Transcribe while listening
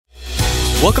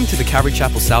Welcome to the Calvary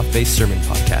Chapel South Bay Sermon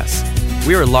Podcast.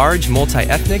 We are a large,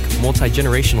 multi-ethnic,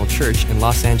 multi-generational church in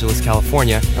Los Angeles,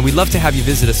 California, and we'd love to have you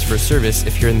visit us for a service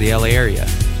if you're in the LA area.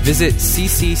 Visit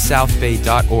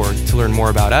ccsouthbay.org to learn more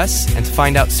about us and to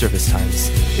find out service times.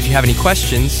 If you have any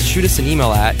questions, shoot us an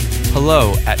email at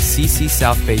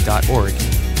hello@ccsouthbay.org.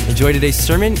 Enjoy today's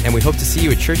sermon, and we hope to see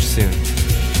you at church soon.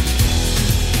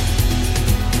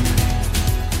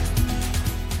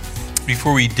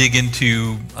 Before we dig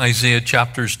into Isaiah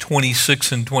chapters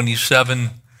 26 and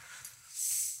 27,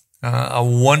 a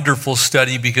wonderful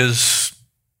study, because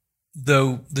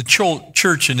though the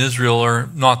church and Israel are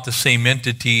not the same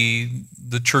entity,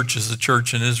 the church is the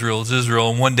church and Israel is Israel,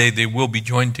 and one day they will be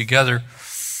joined together.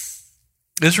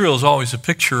 Israel is always a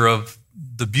picture of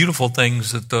the beautiful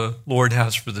things that the Lord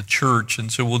has for the church,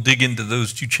 and so we'll dig into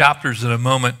those two chapters in a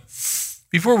moment.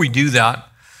 Before we do that,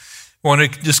 I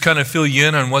want to just kind of fill you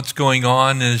in on what's going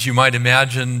on. As you might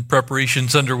imagine,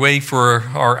 preparations underway for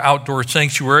our outdoor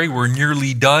sanctuary. We're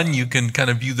nearly done. You can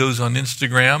kind of view those on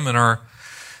Instagram and our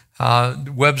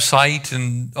website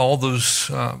and all those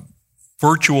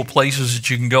virtual places that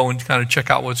you can go and kind of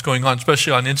check out what's going on,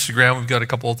 especially on Instagram. We've got a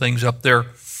couple of things up there.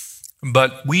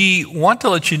 But we want to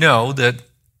let you know that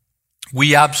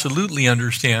we absolutely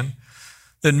understand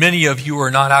that many of you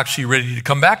are not actually ready to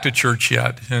come back to church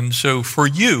yet. And so for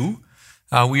you,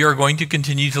 we are going to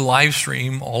continue to live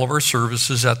stream all of our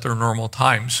services at their normal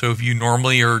time. So if you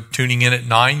normally are tuning in at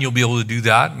 9, you'll be able to do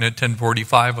that. And at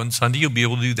 10:45 on Sunday, you'll be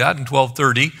able to do that. And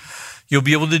 12:30, you'll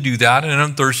be able to do that. And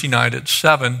on Thursday night at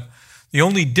 7. The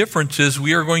only difference is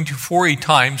we are going to, for a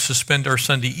time, suspend our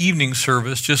Sunday evening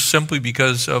service just simply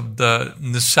because of the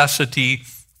necessity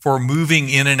for moving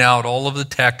in and out all of the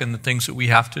tech and the things that we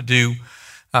have to do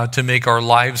to make our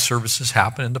live services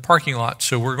happen in the parking lot.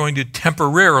 So we're going to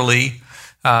temporarily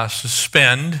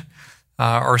suspend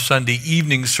our Sunday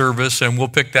evening service, and we'll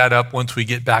pick that up once we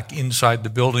get back inside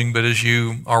the building. But as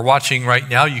you are watching right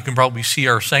now, you can probably see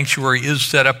our sanctuary is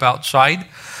set up outside.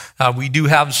 We do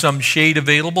have some shade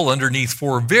available underneath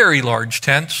 4 very large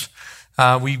tents.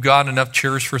 We've got enough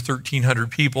chairs for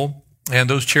 1,300 people. And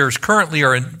those chairs currently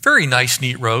are in very nice,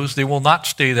 neat rows. They will not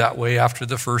stay that way after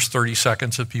the first 30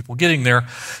 seconds of people getting there,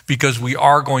 because we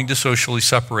are going to socially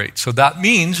separate. So that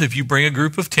means if you bring a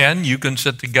group of 10, you can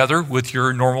sit together with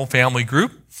your normal family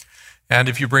group. And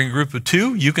if you bring a group of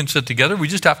 2, you can sit together. We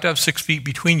just have to have 6 feet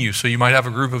between you. So you might have a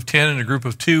group of 10 and a group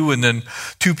of 2, and then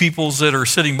 2 peoples that are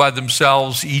sitting by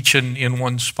themselves, each in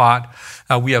one spot.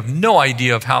 We have no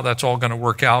idea of how that's all going to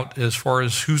work out as far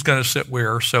as who's going to sit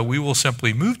where. So we will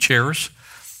simply move chairs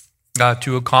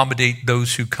to accommodate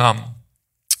those who come.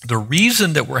 The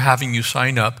reason that we're having you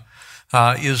sign up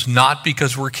is not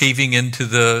because we're caving into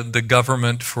the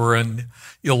government for an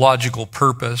illogical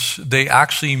purpose. They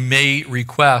actually may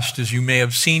request, as you may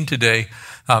have seen today,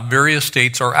 various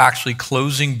states are actually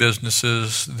closing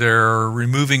businesses. They're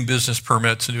removing business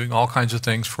permits and doing all kinds of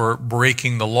things for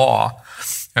breaking the law.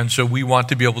 And so we want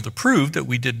to be able to prove that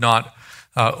we did not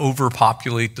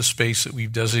overpopulate the space that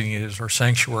we've designated as our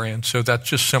sanctuary. And so that's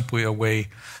just simply a way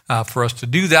for us to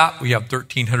do that. We have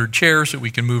 1,300 chairs that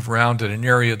we can move around in an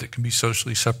area that can be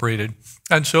socially separated.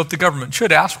 And so if the government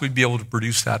should ask, we'd be able to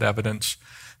produce that evidence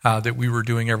that we were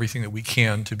doing everything that we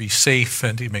can to be safe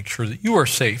and to make sure that you are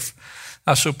safe.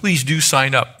 So please do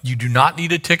sign up. You do not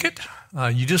need a ticket.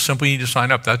 You just simply need to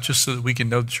sign up. That's just so that we can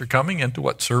know that you're coming and to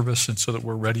what service, and so that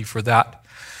we're ready for that.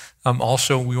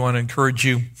 Also, we want to encourage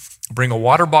you, bring a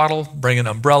water bottle, bring an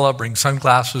umbrella, bring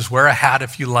sunglasses, wear a hat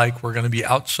if you like. We're going to be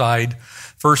outside.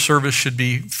 First service should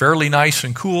be fairly nice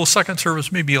and cool. Second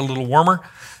service may be a little warmer.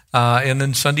 And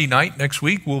then Sunday night next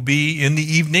week will be in the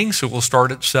evening, so we'll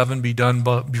start at 7, be done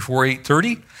before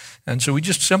 8:30. And so we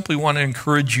just simply want to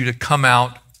encourage you to come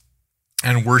out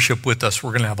and worship with us.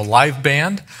 We're going to have a live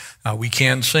band. We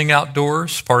can sing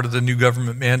outdoors. Part of the new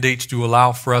government mandates do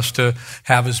allow for us to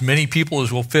have as many people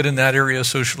as will fit in that area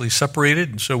socially separated.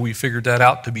 And so we figured that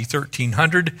out to be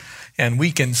 1,300. And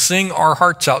we can sing our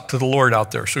hearts out to the Lord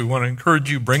out there. So we want to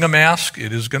encourage you, bring a mask.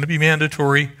 It is going to be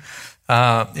mandatory.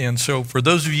 And so for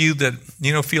those of you that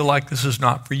feel like this is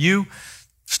not for you,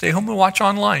 stay home and watch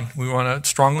online. We want to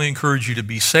strongly encourage you to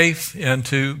be safe and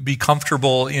to be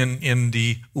comfortable in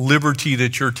the liberty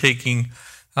that you're taking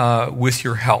with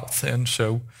your health. And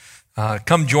so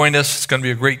come join us. It's going to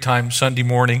be a great time Sunday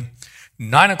morning.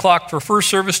 9 o'clock for first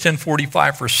service,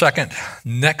 10:45 for second.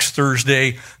 Next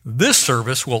Thursday, this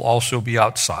service will also be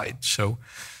outside. So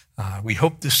we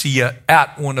hope to see you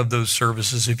at one of those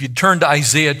services. If you turn to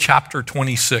Isaiah chapter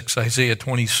 26, Isaiah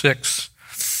 26.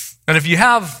 And if you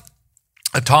have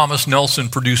a Thomas Nelson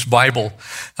produced Bible,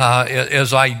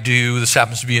 as I do. This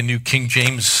happens to be a New King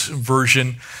James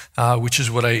Version, which is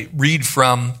what I read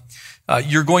from.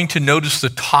 You're going to notice the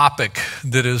topic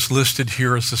that is listed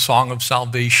here as the Song of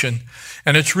Salvation,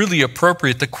 and it's really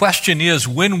appropriate. The question is,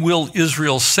 when will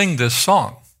Israel sing this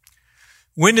song?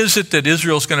 When is it that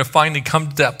Israel is going to finally come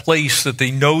to that place that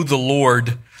they know the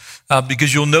Lord?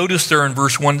 Because you'll notice there in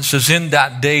verse 1, it says, in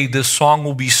that day, this song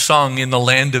will be sung in the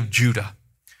land of Judah.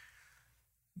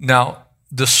 Now,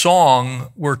 the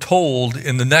song, we're told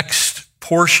in the next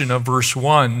portion of verse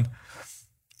 1,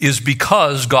 is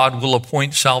because God will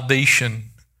appoint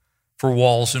salvation for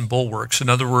walls and bulwarks. In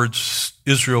other words,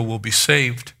 Israel will be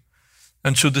saved.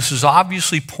 And so this is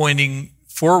obviously pointing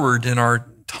forward in our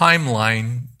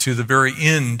timeline to the very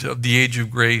end of the age of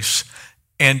grace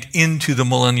and into the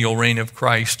millennial reign of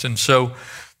Christ. And so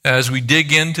as we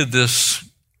dig into this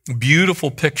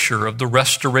beautiful picture of the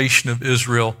restoration of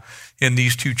Israel in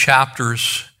these 2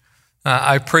 chapters,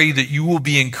 I pray that you will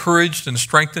be encouraged and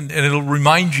strengthened, and it'll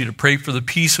remind you to pray for the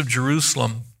peace of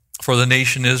Jerusalem, for the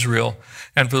nation Israel,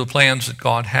 and for the plans that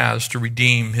God has to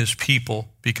redeem his people,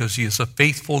 because he is a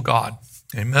faithful God.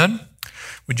 Amen?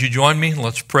 Would you join me?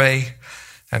 Let's pray,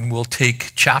 and we'll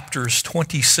take chapters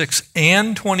 26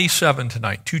 and 27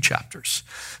 tonight, 2 chapters.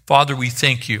 Father, we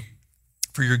thank you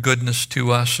for your goodness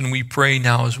to us, and we pray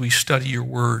now as we study your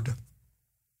word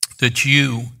that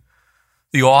you,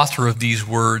 the author of these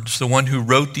words, the one who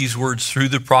wrote these words through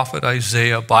the prophet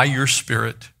Isaiah by your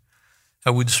Spirit, I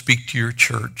would speak to your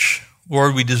church.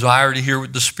 Lord, we desire to hear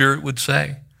what the Spirit would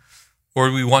say.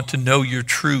 Lord, we want to know your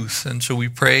truth, and so we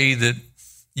pray that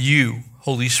you,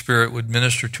 Holy Spirit, would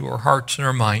minister to our hearts and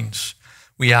our minds.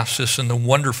 We ask this in the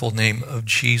wonderful name of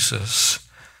Jesus.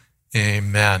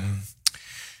 Amen.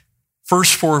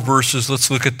 First 4 verses,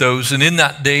 let's look at those. And in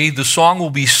that day, the song will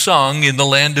be sung in the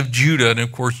land of Judah. And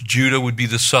of course, Judah would be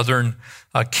the southern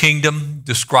kingdom,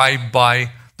 described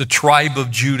by the tribe of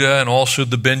Judah and also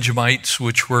the Benjamites,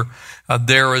 which were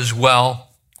there as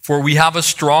well. For we have a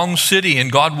strong city, and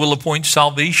God will appoint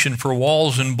salvation for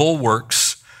walls and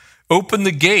bulwarks. Open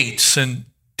the gates, and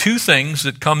 2 things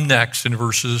that come next in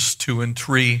verses 2 and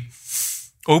 3.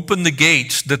 Open the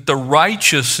gates that the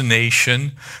righteous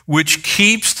nation, which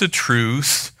keeps the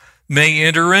truth, may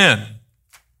enter in.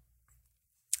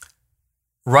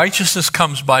 Righteousness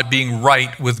comes by being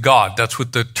right with God. That's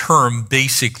what the term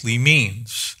basically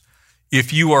means.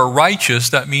 If you are righteous,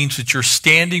 that means that you're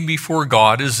standing before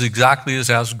God as exactly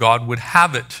as God would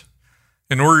have it.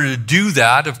 In order to do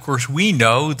that, of course, we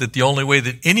know that the only way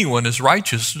that anyone is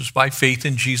righteous is by faith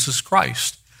in Jesus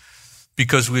Christ.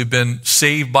 Because we've been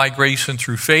saved by grace and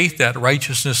through faith, that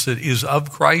righteousness that is of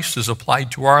Christ is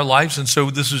applied to our lives. And so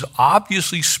this is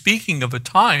obviously speaking of a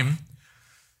time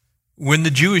when the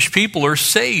Jewish people are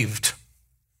saved.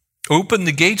 Open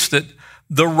the gates that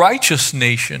the righteous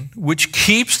nation, which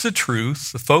keeps the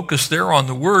truth, the focus there on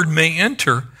the word, may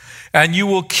enter, and you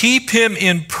will keep him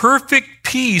in perfect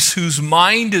peace whose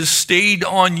mind is stayed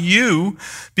on you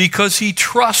because he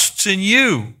trusts in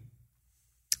you.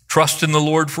 Trust in the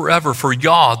Lord forever, for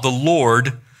Yah, the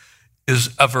Lord,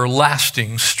 is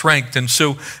everlasting strength. And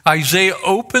so Isaiah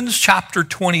opens chapter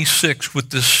 26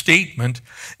 with this statement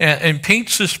and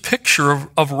paints this picture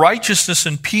of righteousness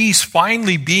and peace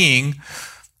finally being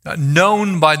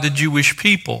known by the Jewish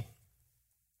people.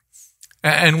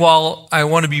 And while I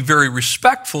want to be very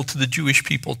respectful to the Jewish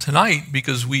people tonight,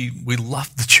 because we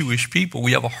love the Jewish people,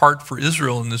 we have a heart for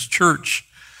Israel in this church,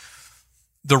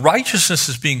 the righteousness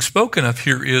that's being spoken of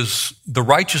here is the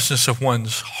righteousness of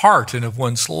one's heart and of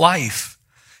one's life.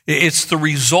 It's the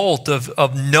result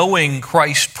of knowing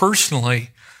Christ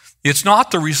personally. It's not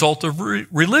the result of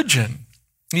religion.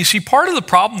 You see, part of the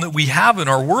problem that we have in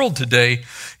our world today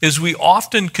is we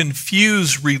often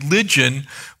confuse religion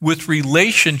with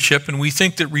relationship, and we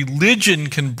think that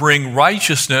religion can bring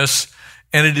righteousness,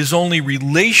 and it is only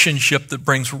relationship that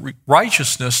brings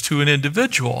righteousness to an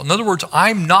individual. In other words,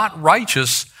 I'm not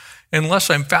righteous unless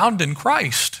I'm found in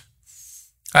Christ.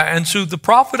 And so the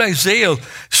prophet Isaiah,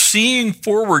 seeing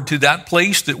forward to that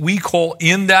place that we call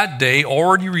in that day,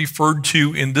 already referred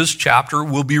to in this chapter,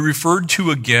 will be referred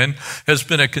to again, has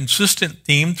been a consistent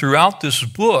theme throughout this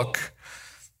book,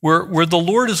 where the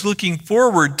Lord is looking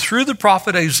forward through the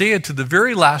prophet Isaiah to the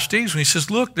very last days when he says,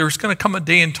 look, there's going to come a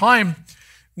day and time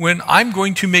when I'm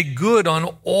going to make good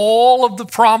on all of the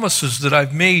promises that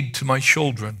I've made to my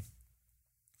children.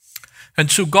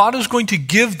 And so God is going to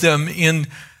give them in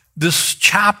this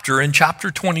chapter, in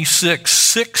chapter 26,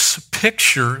 6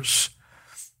 pictures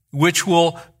which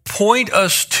will point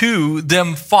us to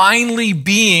them finally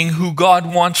being who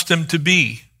God wants them to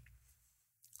be.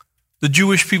 The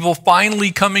Jewish people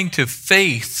finally coming to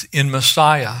faith in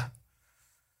Messiah.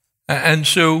 And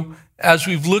so, as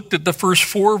we've looked at the first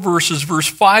 4 verses, verse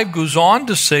 5 goes on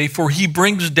to say, "For he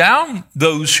brings down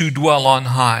those who dwell on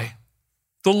high.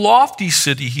 The lofty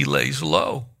city he lays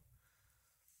low.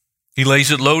 He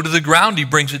lays it low to the ground. He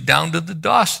brings it down to the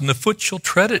dust, and the foot shall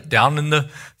tread it down in the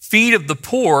feet of the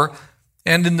poor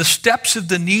and in the steps of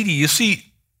the needy." You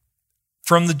see,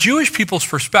 from the Jewish people's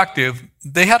perspective,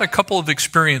 they had a couple of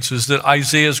experiences that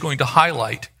Isaiah is going to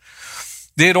highlight.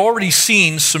 They had already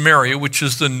seen Samaria, which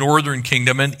is the northern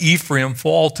kingdom, and Ephraim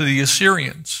fall to the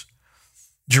Assyrians.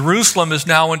 Jerusalem is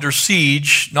now under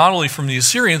siege, not only from the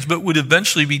Assyrians, but would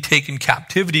eventually be taken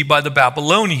captivity by the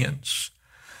Babylonians.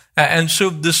 And so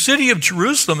the city of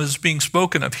Jerusalem is being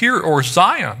spoken of here, or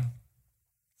Zion.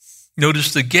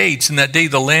 Notice the gates. In that day,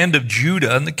 the land of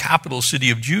Judah and the capital city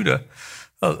of Judah,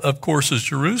 of course, is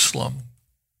Jerusalem.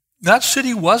 That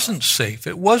city wasn't safe.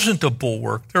 It wasn't a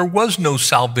bulwark. There was no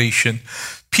salvation.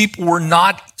 People were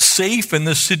not safe in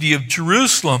the city of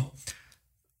Jerusalem.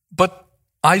 But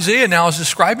Isaiah now is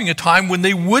describing a time when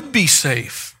they would be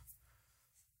safe.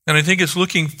 And I think it's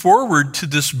looking forward to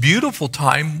this beautiful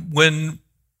time when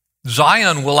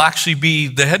Zion will actually be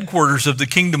the headquarters of the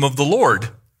kingdom of the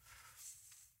Lord.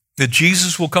 That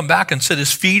Jesus will come back and set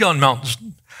his feet on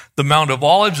the Mount of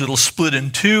Olives. It'll split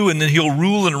in two, and then he'll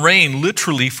rule and reign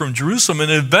literally from Jerusalem.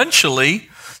 And eventually,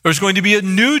 there's going to be a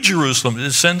new Jerusalem that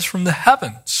descends from the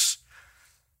heavens.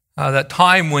 That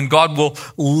time when God will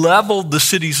level the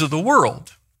cities of the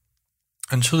world.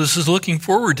 And so this is looking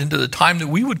forward into the time that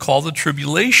we would call the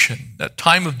tribulation, that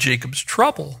time of Jacob's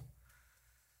trouble.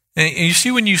 And you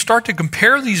see, when you start to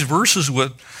compare these verses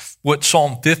with what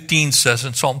Psalm 15 says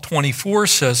and Psalm 24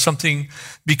 says, something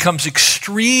becomes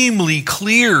extremely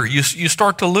clear. You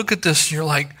start to look at this and you're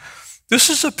like, this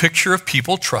is a picture of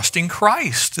people trusting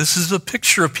Christ. This is a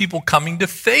picture of people coming to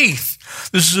faith.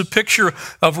 This is a picture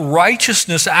of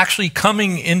righteousness actually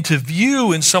coming into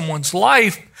view in someone's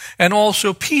life, and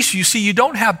also peace. You see, you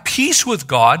don't have peace with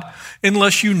God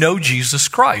unless you know Jesus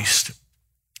Christ.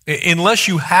 Unless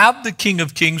you have the King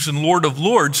of Kings and Lord of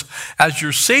Lords as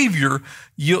your Savior,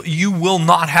 you will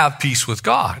not have peace with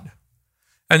God.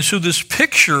 And so this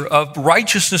picture of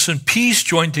righteousness and peace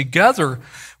joined together,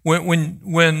 when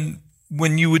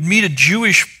you would meet a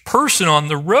Jewish person on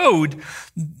the road,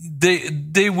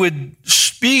 they would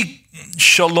speak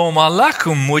Shalom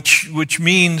Aleichem, which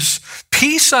means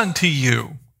peace unto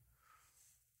you.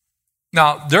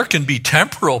 Now, there can be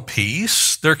temporal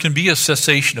peace. There can be a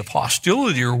cessation of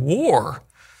hostility or war.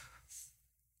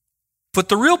 But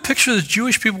the real picture that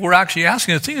Jewish people were actually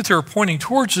asking, the thing that they were pointing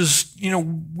towards is,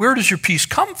 where does your peace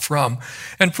come from?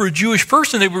 And for a Jewish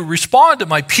person, they would respond that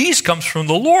my peace comes from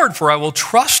the Lord, for I will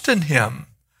trust in him.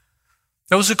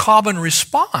 That was a common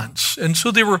response. And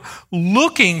so they were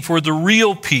looking for the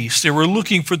real peace. They were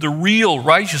looking for the real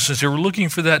righteousness. They were looking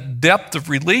for that depth of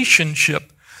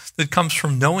relationship that comes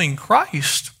from knowing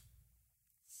Christ.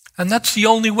 And that's the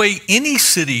only way any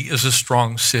city is a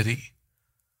strong city.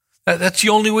 That's the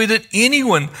only way that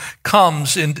anyone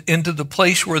comes into the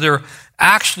place where they're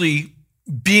actually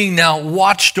being now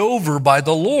watched over by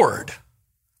the Lord.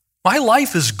 My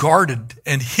life is guarded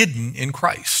and hidden in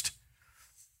Christ.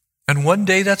 And one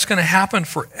day that's going to happen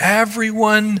for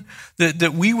everyone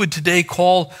that we would today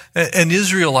call an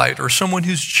Israelite, or someone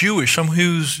who's Jewish, someone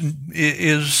who's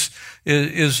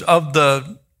is of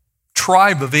the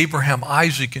tribe of Abraham,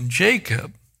 Isaac, and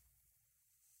Jacob.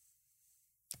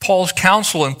 Paul's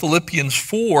counsel in Philippians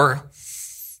 4,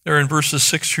 there in verses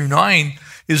 6 through 9,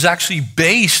 is actually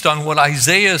based on what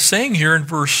Isaiah is saying here in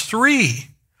verse 3.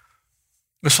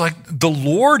 It's like the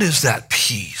Lord is that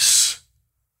peace.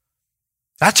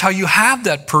 That's how you have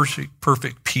that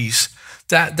perfect peace.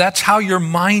 That's how your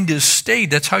mind is stayed.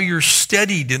 That's how you're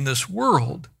steadied in this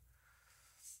world.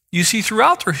 You see,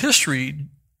 throughout their history,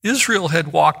 Israel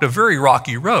had walked a very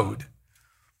rocky road.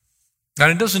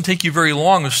 And it doesn't take you very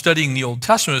long of studying the Old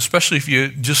Testament, especially if you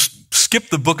just skip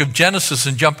the book of Genesis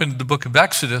and jump into the book of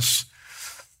Exodus.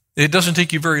 It doesn't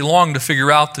take you very long to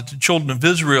figure out that the children of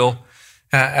Israel,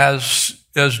 as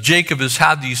Jacob has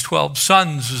had these 12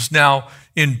 sons, is now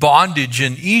in bondage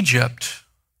in Egypt,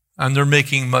 and they're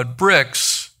making mud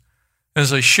bricks.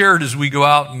 As I shared, as we go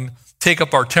out and take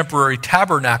up our temporary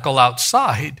tabernacle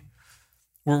outside,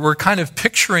 we're kind of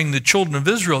picturing the children of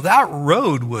Israel. That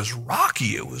road was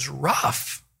rocky. It was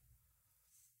rough.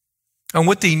 And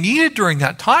what they needed during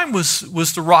that time was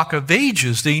the Rock of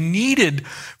Ages. They needed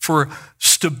for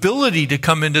stability to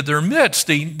come into their midst.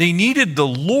 They needed the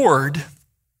Lord.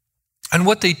 And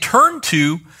what they turned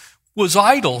to was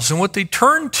idols, and what they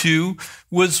turned to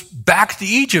was back to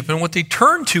Egypt, and what they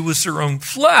turned to was their own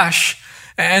flesh.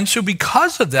 And so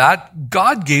because of that,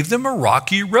 God gave them a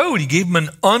rocky road. He gave them an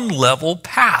unlevel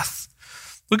path.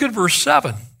 Look at verse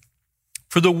 7.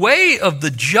 For the way of the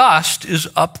just is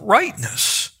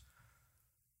uprightness,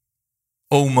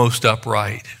 O most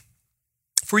upright.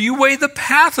 For you weigh the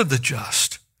path of the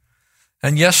just.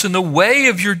 And yes, in the way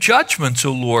of your judgments,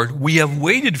 O Lord, we have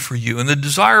waited for you. And the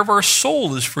desire of our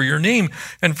soul is for your name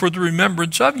and for the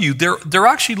remembrance of you. They're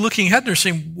actually looking ahead. They're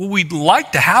saying, well, we'd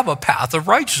like to have a path of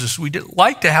righteousness. We'd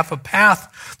like to have a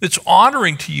path that's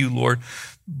honoring to you, Lord.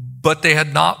 But they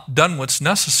had not done what's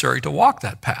necessary to walk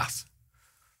that path.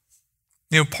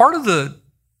 Part of the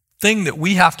thing that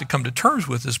we have to come to terms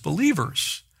with as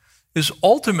believers is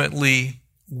ultimately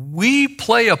we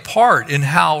play a part in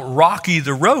how rocky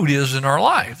the road is in our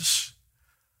lives.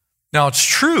 Now, it's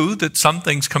true that some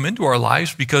things come into our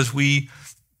lives because we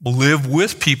live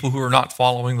with people who are not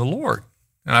following the Lord.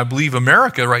 And I believe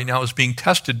America right now is being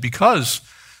tested because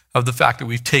of the fact that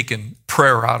we've taken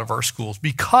prayer out of our schools,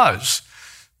 because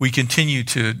we continue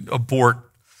to abort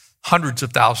hundreds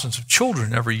of thousands of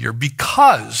children every year,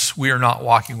 because we are not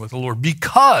walking with the Lord,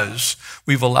 because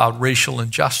we've allowed racial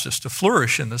injustice to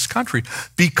flourish in this country,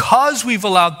 because we've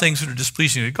allowed things that are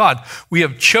displeasing to God. We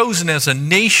have chosen as a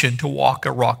nation to walk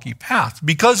a rocky path,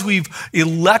 because we've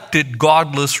elected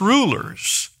godless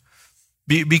rulers,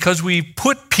 because we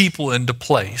put people into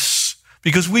place,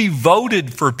 because we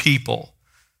voted for people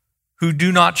who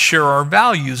do not share our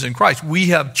values in Christ. We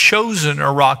have chosen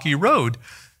a rocky road.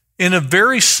 In a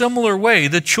very similar way,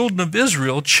 the children of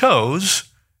Israel chose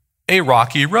a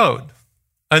rocky road,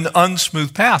 an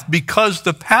unsmooth path, because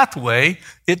the pathway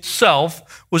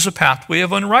itself was a pathway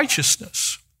of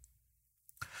unrighteousness.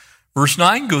 Verse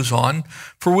 9 goes on,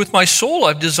 for with my soul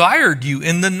I've desired you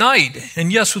in the night,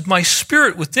 and yes, with my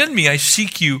spirit within me I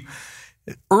seek you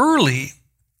early.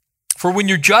 For when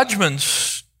your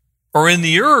judgments are in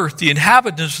the earth, the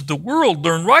inhabitants of the world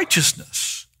learn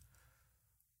righteousness.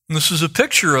 And this is a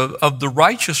picture of the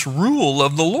righteous rule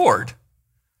of the Lord.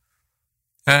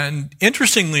 And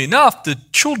interestingly enough, the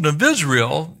children of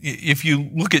Israel, if you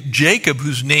look at Jacob,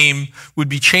 whose name would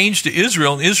be changed to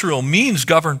Israel, and Israel means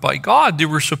governed by God, they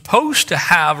were supposed to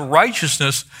have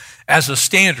righteousness as a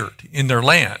standard in their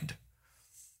land.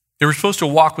 They were supposed to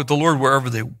walk with the Lord wherever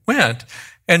they went.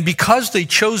 And because they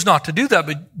chose not to do that,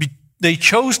 but they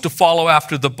chose to follow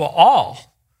after the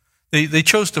Baal. They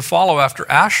chose to follow after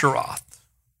Asheroth.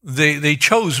 They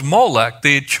chose Molech.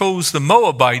 They chose the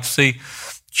Moabites. They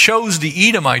chose the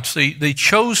Edomites. They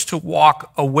chose to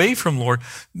walk away from Lord.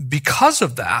 Because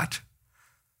of that,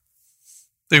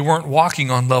 they weren't walking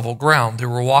on level ground. They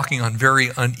were walking on very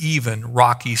uneven,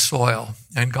 rocky soil.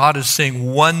 And God is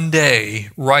saying one day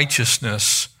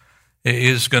righteousness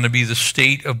is going to be the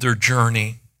state of their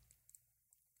journey.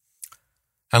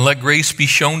 And let grace be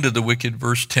shown to the wicked,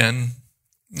 verse 10.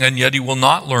 And yet he will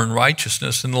not learn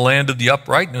righteousness. In the land of the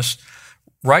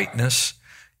rightness,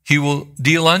 he will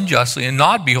deal unjustly and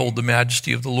not behold the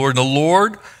majesty of the Lord.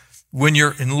 And when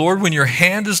your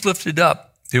hand is lifted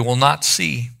up, they will not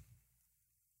see.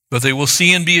 But they will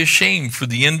see and be ashamed for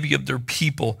the envy of their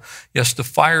people. Yes, the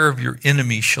fire of your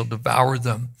enemies shall devour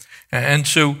them. And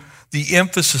so the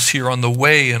emphasis here on the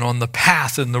way and on the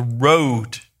path and the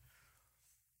road.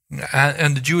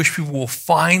 And the Jewish people will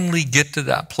finally get to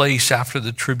that place after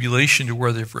the tribulation to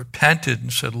where they've repented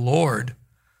and said, Lord,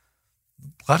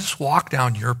 let us walk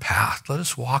down your path. Let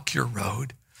us walk your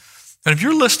road. And if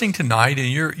you're listening tonight and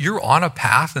you're on a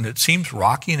path and it seems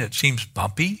rocky and it seems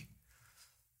bumpy,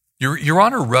 you're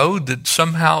on a road that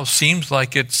somehow seems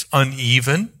like it's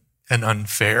uneven and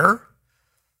unfair,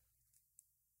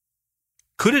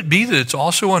 could it be that it's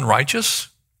also unrighteous?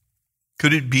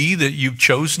 Could it be that you've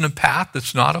chosen a path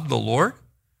that's not of the Lord?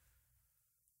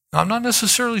 Now, I'm not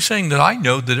necessarily saying that I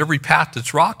know that every path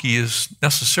that's rocky is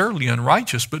necessarily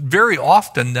unrighteous, but very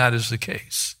often that is the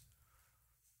case.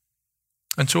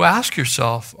 And so ask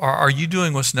yourself, are you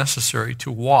doing what's necessary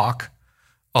to walk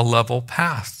a level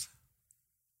path?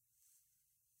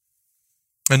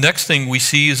 The next thing we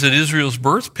see is that Israel's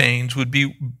birth pains would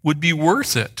be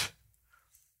worth it.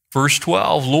 Verse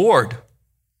 12, Lord,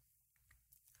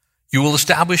 you will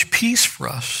establish peace for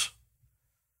us,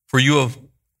 for you have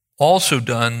also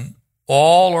done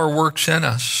all our works in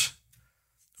us.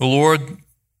 The Lord,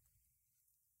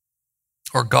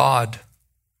 our God,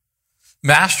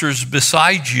 masters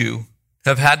beside you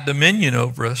have had dominion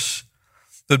over us,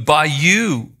 that by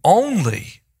you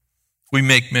only we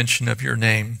make mention of your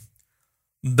name.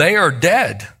 They are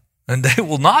dead, and they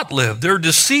will not live. They're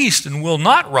deceased and will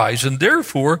not rise, and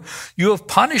therefore you have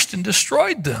punished and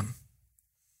destroyed them.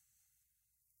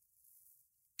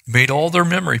 made all their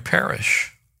memory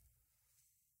perish.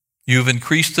 You've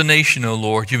increased the nation, O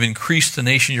Lord. You've increased the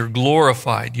nation. You're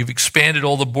glorified. You've expanded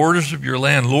all the borders of your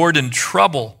land. Lord, in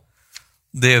trouble,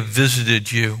 they have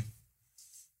visited you.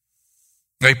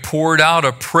 They poured out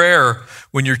a prayer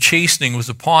when your chastening was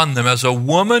upon them, as a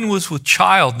woman was with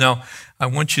child. Now, I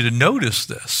want you to notice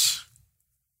this.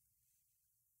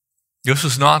 This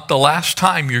is not the last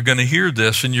time you're going to hear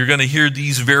this, and you're going to hear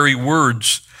these very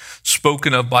words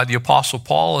spoken of by the Apostle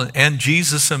Paul and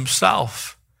Jesus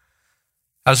himself.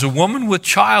 As a woman with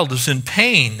child is in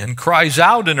pain and cries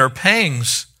out in her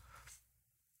pangs,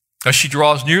 as she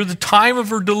draws near the time of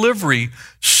her delivery,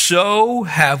 so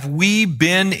have we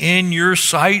been in your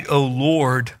sight, O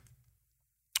Lord.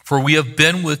 For we have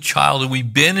been with child, and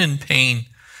we've been in pain,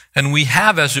 and we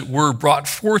have, as it were, brought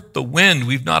forth the wind.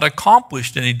 We've not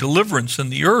accomplished any deliverance in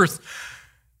the earth,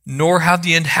 nor have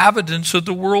the inhabitants of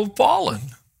the world fallen.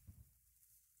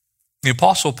 The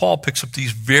Apostle Paul picks up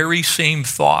these very same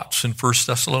thoughts in 1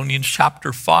 Thessalonians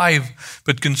chapter 5.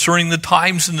 But concerning the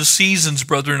times and the seasons,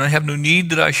 brethren, I have no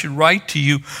need that I should write to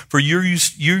you, for you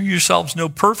yourselves know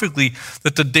perfectly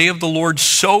that the day of the Lord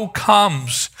so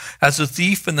comes as a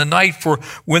thief in the night. For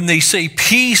when they say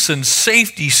peace and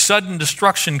safety, sudden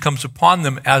destruction comes upon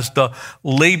them as the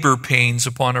labor pains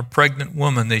upon a pregnant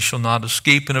woman. They shall not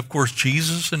escape. And of course,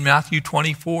 Jesus in Matthew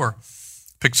 24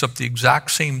 picks up the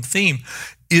exact same theme.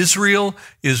 Israel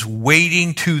is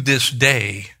waiting to this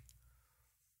day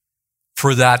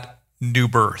for that new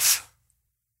birth,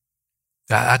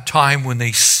 that time when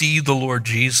they see the Lord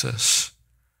Jesus.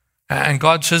 And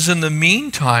God says, in the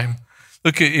meantime,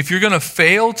 look, if you're going to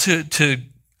fail to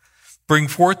bring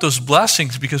forth those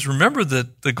blessings, because remember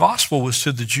that the gospel was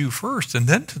to the Jew first and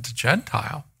then to the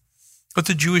Gentile. But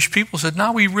the Jewish people said,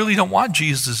 no, we really don't want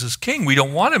Jesus as king. We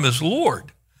don't want him as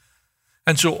Lord.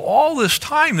 And so all this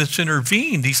time that's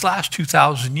intervened, these last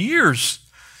 2,000 years,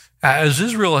 as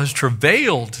Israel has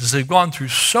travailed, as they've gone through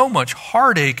so much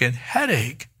heartache and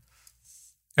headache,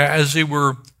 as they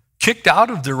were kicked out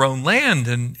of their own land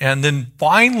and then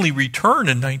finally returned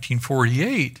in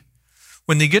 1948,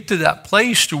 when they get to that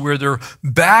place to where they're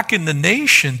back in the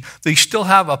nation, they still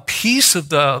have a piece of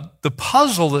the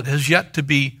puzzle that has yet to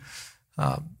be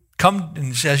come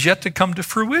to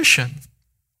fruition.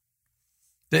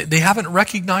 They haven't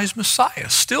recognized Messiah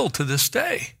still to this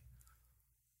day.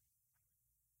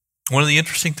 One of the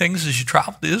interesting things as you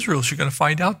travel to Israel is you're going to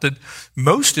find out that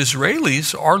most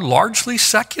Israelis are largely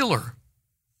secular.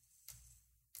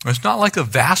 It's not like the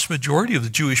vast majority of the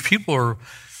Jewish people are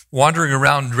wandering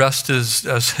around dressed as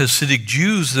Hasidic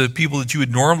Jews, the people that you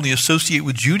would normally associate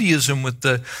with Judaism, with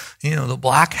the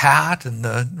black hat and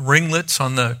the ringlets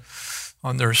on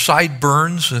their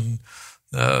sideburns and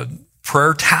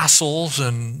prayer tassels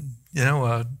and,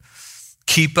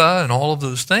 kippah and all of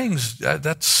those things.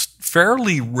 That's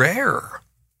fairly rare.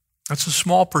 That's a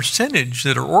small percentage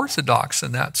that are Orthodox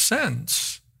in that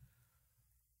sense.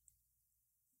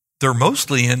 They're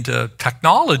mostly into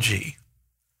technology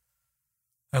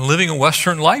and living a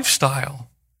Western lifestyle.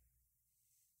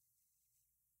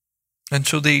 And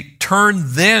so they turn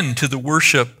then to the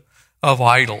worship of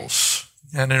idols.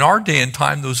 And in our day and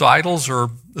time, those idols are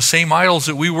the same idols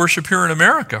that we worship here in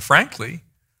America, frankly.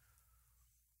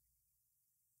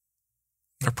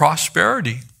 Their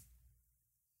prosperity,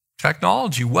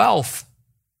 technology, wealth,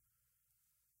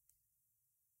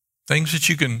 things that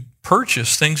you can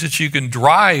purchase, things that you can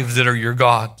drive that are your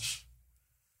gods.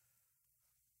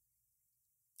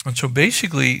 And so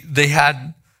basically, they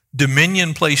had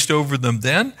dominion placed over them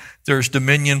then. There's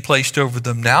dominion placed over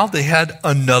them now. They had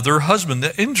another husband.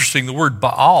 Interesting, the word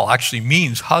Baal actually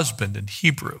means husband in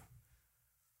Hebrew.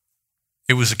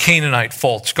 It was a Canaanite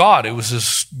false god. It was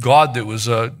this god that was,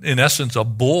 in essence, a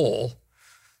bull.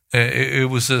 It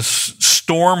was this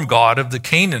storm god of the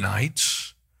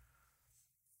Canaanites.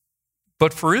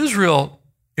 But for Israel,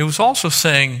 it was also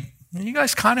saying, you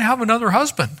guys kind of have another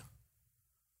husband.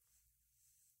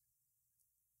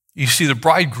 You see, the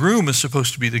bridegroom is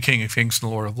supposed to be the King of Kings and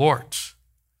the Lord of Lords.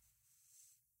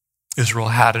 Israel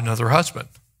had another husband.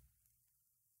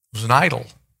 It was an idol.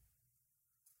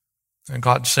 And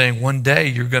God's saying, one day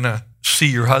you're going to see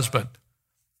your husband.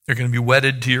 You're going to be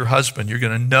wedded to your husband. You're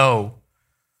going to know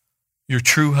your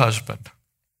true husband.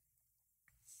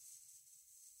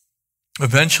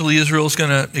 Eventually, Israel is going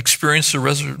to experience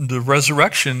the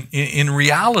resurrection in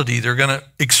reality. They're going to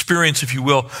experience, if you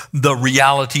will, the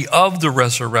reality of the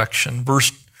resurrection.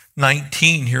 Verse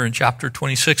 19 here in chapter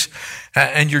 26,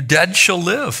 and your dead shall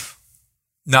live.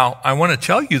 Now, I want to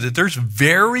tell you that there's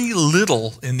very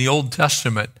little in the Old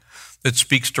Testament that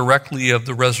speaks directly of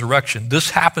the resurrection.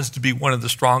 This happens to be one of the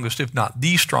strongest, if not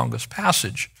the strongest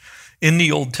passage in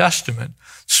the Old Testament,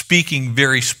 speaking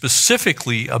very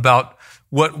specifically about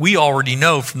what we already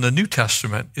know from the New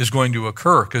Testament is going to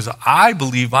occur, because I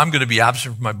believe I'm going to be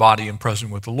absent from my body and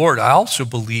present with the Lord. I also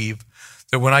believe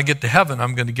that when I get to heaven,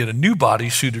 I'm going to get a new body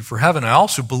suited for heaven. I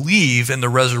also believe in the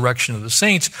resurrection of the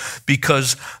saints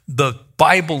because the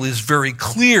Bible is very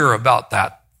clear about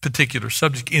that particular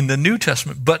subject in the New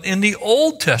Testament. But in the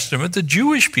Old Testament, the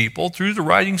Jewish people, through the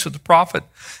writings of the prophet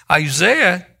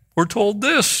Isaiah, were told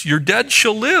this: your dead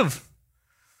shall live.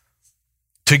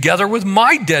 Together with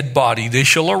my dead body they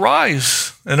shall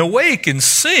arise and awake and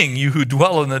sing, you who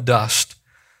dwell in the dust.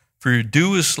 For your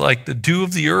dew is like the dew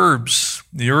of the herbs.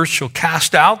 The earth shall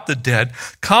cast out the dead.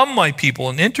 Come, my people,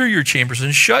 and enter your chambers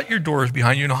and shut your doors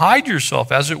behind you and hide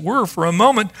yourself, as it were, for a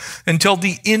moment until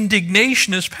the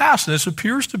indignation is past. And this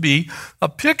appears to be a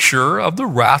picture of the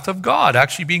wrath of God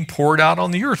actually being poured out on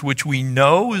the earth, which we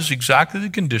know is exactly the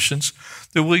conditions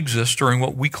that will exist during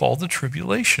what we call the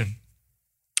tribulation,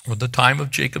 or the time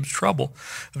of Jacob's trouble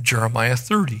of Jeremiah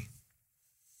 30.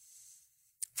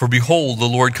 For behold, the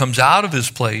Lord comes out of his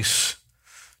place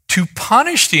to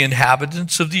punish the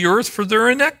inhabitants of the earth for their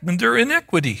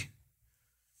iniquity.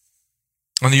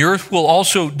 And the earth will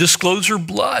also disclose her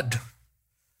blood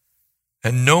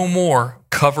and no more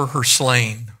cover her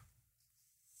slain.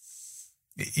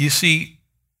 You see,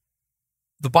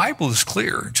 the Bible is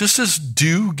clear. Just as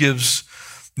dew gives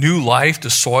new life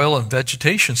to soil and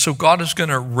vegetation, so God is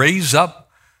going to raise up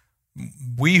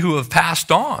we who have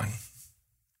passed on.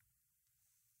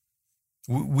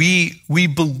 We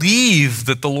believe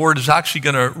that the Lord is actually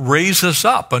going to raise us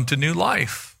up unto new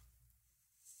life.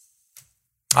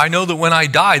 I know that when I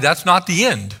die, that's not the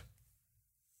end.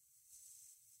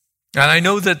 And I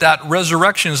know that that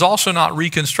resurrection is also not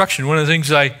reconstruction. One of the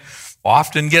things I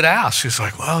often get asked is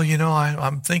like, well, you know,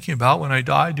 I'm thinking about when I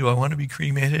die, do I want to be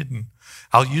cremated? And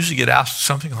I'll usually get asked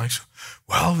something like,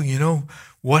 well, you know,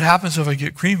 what happens if I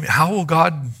get cremated? How will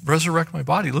God resurrect my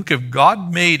body? Look, if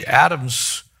God made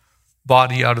Adam's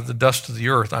body out of the dust of the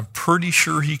earth, I'm pretty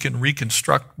sure he can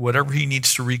reconstruct whatever he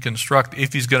needs to reconstruct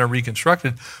if he's going to reconstruct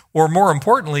it. Or more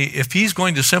importantly, if he's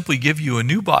going to simply give you a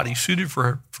new body suited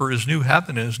for his new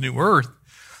heaven and his new earth,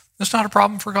 that's not a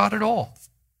problem for God at all.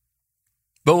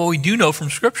 But what we do know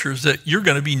from Scripture is that you're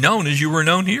going to be known as you were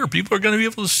known here. People are going to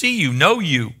be able to see you, know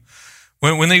you,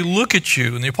 when they look at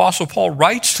you. And the Apostle Paul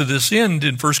writes to this end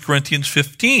in 1 Corinthians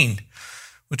 15,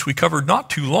 which we covered not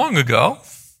too long ago.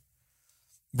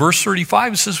 Verse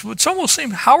 35, it says, some will say,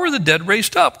 how are the dead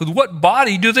raised up? With what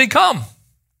body do they come?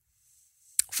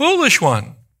 Foolish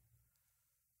one.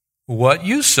 What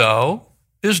you sow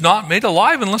is not made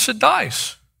alive unless it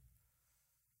dies.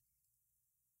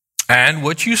 And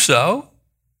what you sow,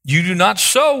 you do not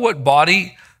sow what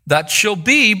body that shall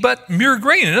be, but mere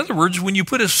grain. In other words, when you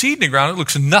put a seed in the ground, it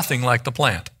looks nothing like the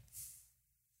plant.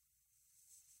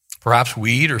 Perhaps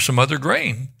wheat or some other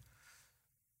grain.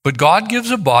 But God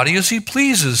gives a body as he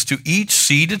pleases, to each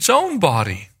seed its own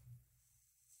body.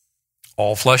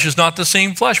 All flesh is not the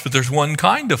same flesh, but there's one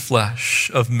kind of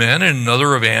flesh, of men and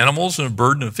another of animals and of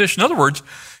bird and of fish. In other words,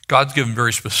 God's given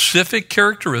very specific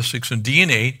characteristics and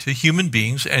DNA to human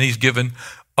beings, and he's given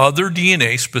other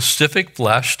DNA, specific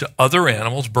flesh, to other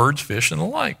animals, birds, fish, and the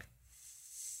like.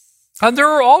 And there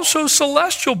are also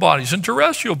celestial bodies and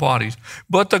terrestrial bodies.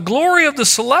 But the glory of the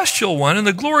celestial one and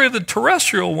the glory of the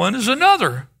terrestrial one is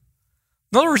another.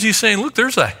 In other words, he's saying, look,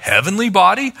 there's a heavenly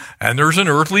body and there's an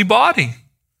earthly body.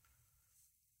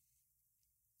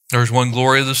 There's one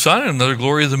glory of the sun and another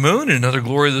glory of the moon and another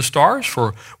glory of the stars,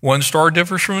 for one star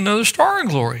differs from another star in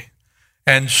glory.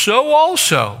 And so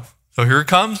also, so here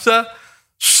comes the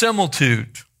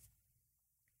similitude.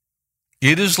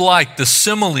 It is like the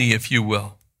simile, if you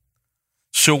will.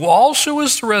 So also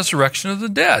is the resurrection of the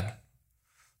dead.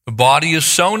 The body is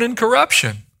sown in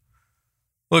corruption.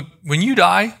 Look, when you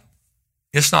die,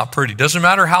 it's not pretty. Doesn't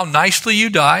matter how nicely you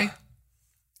die.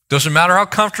 Doesn't matter how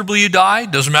comfortably you die.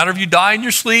 Doesn't matter if you die in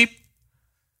your sleep.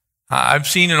 I've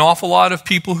seen an awful lot of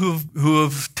people who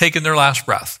have taken their last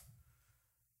breath.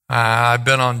 I've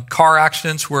been on car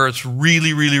accidents where it's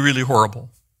really, really, really horrible.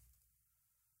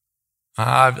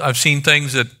 I've seen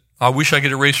things that I wish I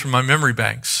could erase from my memory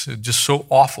banks. It's just so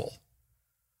awful.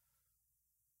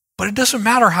 But it doesn't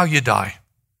matter how you die.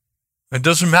 It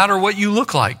doesn't matter what you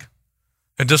look like.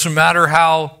 It doesn't matter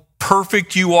how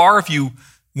perfect you are. If you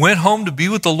went home to be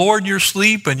with the Lord in your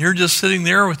sleep and you're just sitting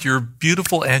there with your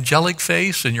beautiful angelic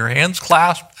face and your hands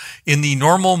clasped in the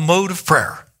normal mode of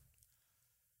prayer,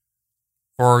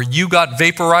 or you got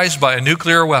vaporized by a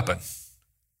nuclear weapon,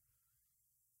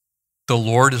 the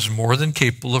Lord is more than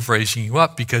capable of raising you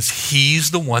up because he's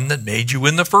the one that made you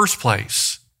in the first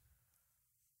place.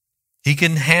 He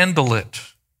can handle it.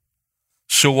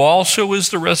 So also is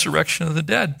the resurrection of the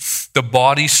dead. The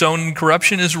body sown in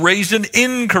corruption is raised in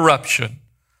incorruption.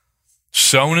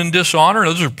 Sown in dishonor,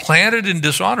 those are planted in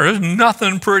dishonor. There's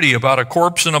nothing pretty about a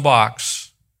corpse in a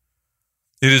box.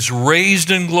 It is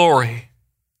raised in glory.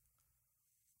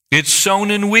 It's sown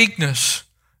in weakness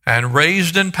and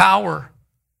raised in power.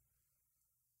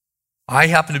 I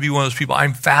happen to be one of those people.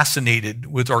 I'm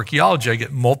fascinated with archaeology. I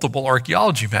get multiple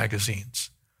archaeology magazines.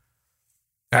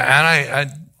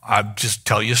 And I just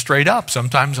tell you straight up.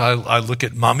 Sometimes I look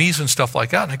at mummies and stuff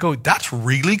like that, and I go, that's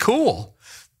really cool.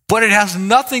 But it has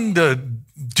nothing to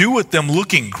do with them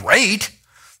looking great.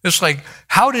 It's like,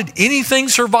 how did anything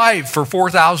survive for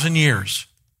 4,000 years?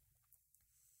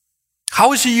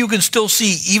 How is it you can still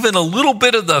see even a little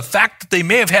bit of the fact that they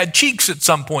may have had cheeks at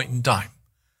some point in time?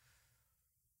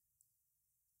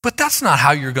 But that's not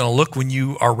how you're going to look when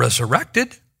you are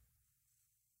resurrected.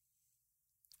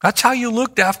 That's how you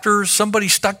looked after somebody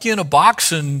stuck you in a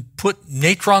box and put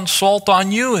natron salt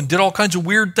on you and did all kinds of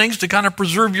weird things to kind of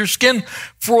preserve your skin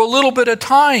for a little bit of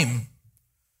time.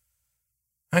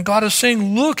 And God is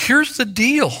saying, look, here's the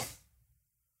deal.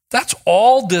 That's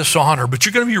all dishonor, but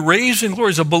you're going to be raised in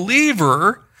glory. As a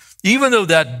believer, even though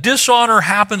that dishonor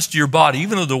happens to your body,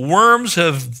 even though the worms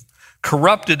have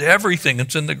corrupted everything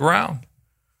that's in the ground,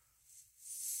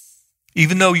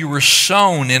 even though you were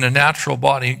sown in a natural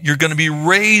body, you're going to be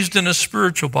raised in a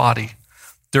spiritual body.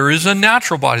 There is a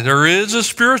natural body. There is a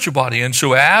spiritual body. And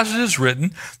so as it is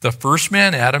written, the first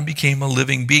man, Adam, became a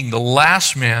living being. The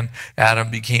last man,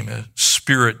 Adam, became a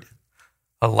spirit,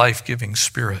 a life-giving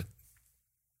spirit.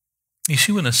 You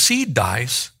see, when a seed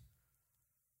dies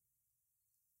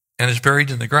and is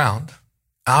buried in the ground,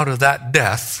 out of that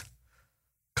death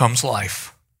comes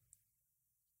life.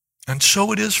 And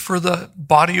so it is for the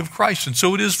body of Christ, and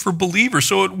so it is for believers.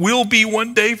 So it will be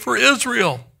one day for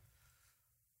Israel.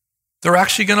 They're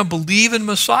actually going to believe in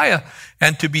Messiah,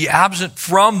 and to be absent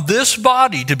from this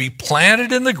body, to be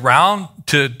planted in the ground,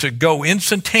 to go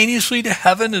instantaneously to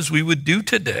heaven as we would do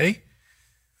today.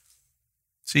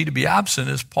 See, to be absent,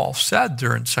 as Paul said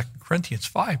there in 2 Corinthians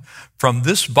 5, from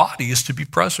this body is to be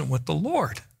present with the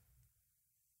Lord.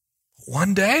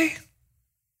 One day,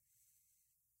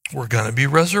 we're going to be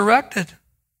resurrected.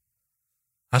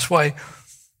 That's why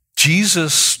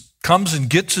Jesus comes and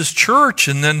gets his church,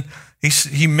 and then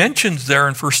he mentions there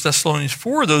in 1 Thessalonians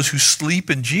 4 those who sleep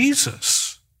in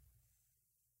Jesus.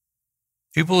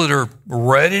 People that are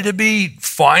ready to be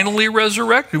finally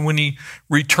resurrected. When he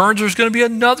returns, there's going to be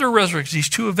another resurrection. These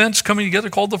two events coming together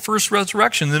called the first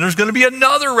resurrection. Then there's going to be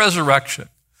another resurrection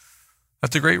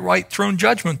at the great white throne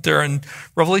judgment there in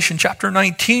Revelation chapter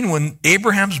 19, when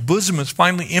Abraham's bosom is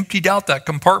finally emptied out, that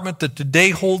compartment that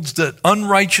today holds the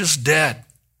unrighteous dead.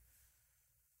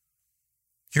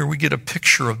 Here we get a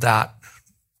picture of that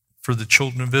for the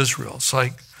children of Israel. It's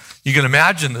like, you can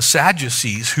imagine the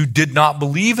Sadducees who did not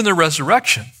believe in the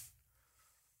resurrection,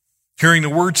 hearing the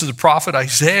words of the prophet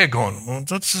Isaiah going, well,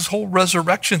 that's this whole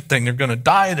resurrection thing. They're going to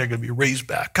die. They're going to be raised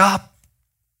back up.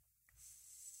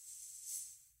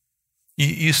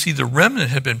 You see, the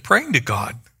remnant had been praying to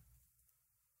God.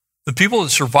 The people that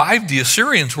survived the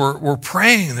Assyrians were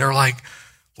praying. They're like,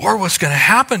 Lord, what's going to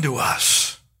happen to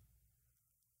us?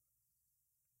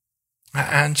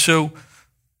 And so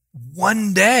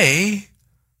one day,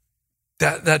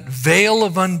 that veil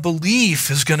of unbelief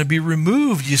is going to be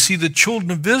removed. You see, the children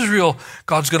of Israel,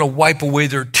 God's going to wipe away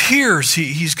their tears.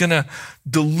 He's going to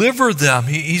deliver them.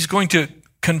 He's going to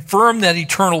confirm that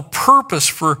eternal purpose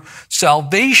for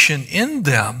salvation in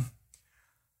them.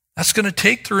 That's going to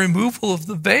take the removal of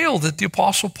the veil that the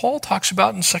Apostle Paul talks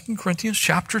about in 2 Corinthians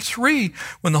chapter 3,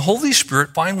 when the Holy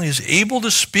Spirit finally is able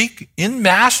to speak in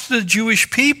mass to the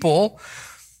Jewish people.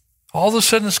 All of a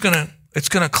sudden it's going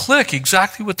to click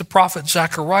exactly what the prophet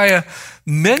Zechariah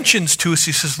mentions to us.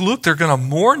 He says, look, they're going to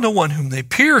mourn the one whom they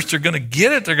pierced. They're going to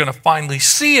get it. They're going to finally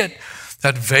see it.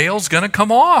 That veil's going to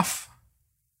come off.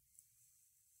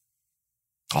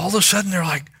 All of a sudden they're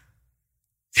like,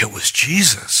 it was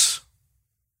Jesus.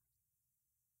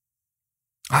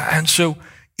 And so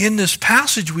in this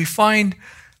passage we find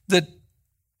that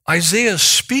Isaiah is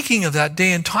speaking of that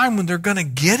day and time when they're going to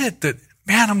get it, that,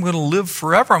 man, I'm going to live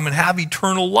forever. I'm going to have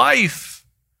eternal life.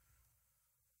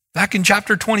 Back in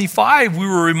chapter 25, we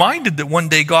were reminded that one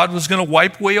day God was going to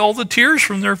wipe away all the tears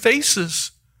from their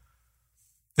faces.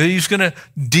 That he's going to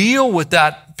deal with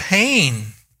that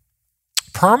pain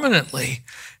permanently.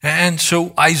 And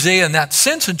so Isaiah, in that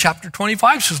sense, in chapter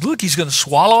 25, says, look, he's going to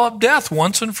swallow up death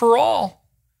once and for all.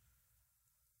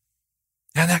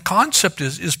 And that concept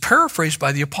is paraphrased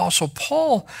by the Apostle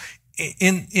Paul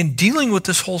in dealing with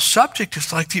this whole subject,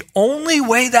 it's like the only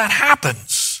way that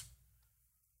happens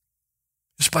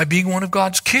is by being one of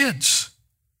God's kids.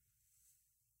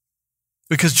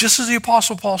 Because just as the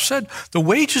Apostle Paul said, the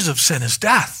wages of sin is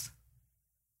death.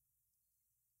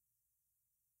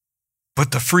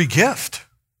 But the free gift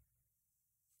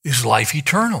is life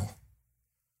eternal.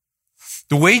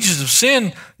 The wages of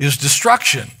sin is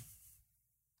destruction.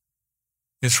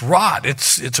 It's rot.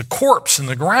 It's a corpse in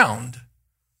the ground.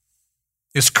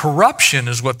 It's corruption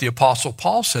is what the Apostle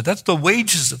Paul said. That's the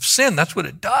wages of sin. That's what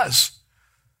it does.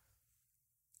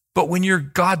 But when you're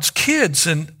God's kids,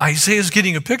 and Isaiah's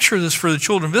getting a picture of this for the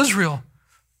children of Israel,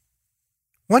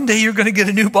 one day you're going to get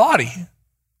a new body.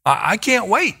 I can't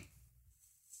wait.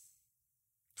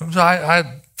 Sometimes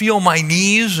I feel my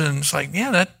knees, and it's like,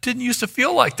 man, that didn't used to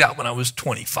feel like that when I was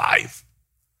 25.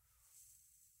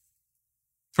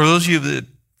 For those of you that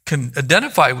can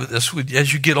identify with this,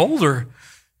 as you get older,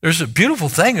 there's a beautiful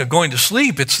thing of going to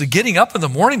sleep. It's the getting up in the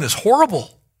morning that's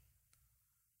horrible.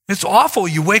 It's awful.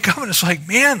 You wake up and it's like,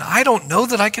 man, I don't know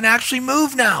that I can actually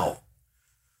move now.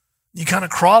 You kind of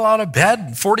crawl out of bed,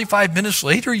 and 45 minutes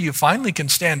later, you finally can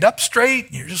stand up straight,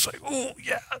 and you're just like, oh,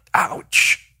 yeah,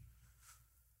 ouch.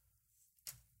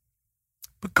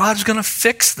 But God's going to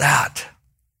fix that.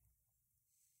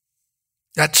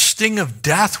 That sting of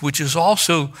death, which is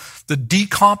also the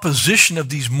decomposition of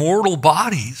these mortal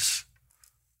bodies.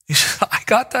 He said, I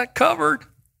got that covered.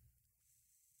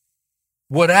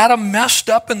 What Adam messed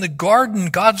up in the garden,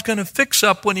 God's going to fix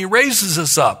up when he raises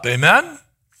us up. Amen?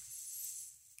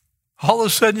 All of a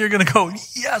sudden you're going to go,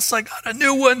 yes, I got a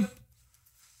new one.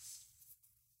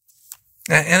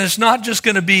 And it's not just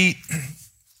going to be,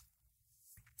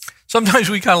 sometimes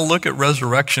we kind of look at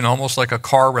resurrection almost like a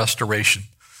car restoration.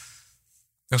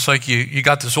 It's like you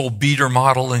got this old beater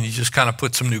model and you just kind of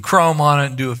put some new chrome on it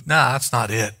and do it. Nah, that's not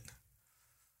it.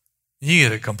 You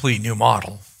get a complete new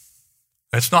model.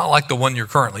 It's not like the one you're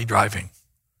currently driving.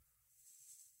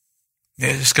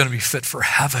 It's going to be fit for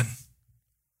heaven.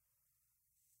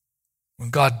 When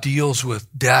God deals with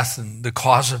death and the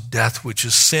cause of death, which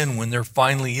is sin, when there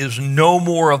finally is no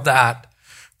more of that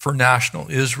for national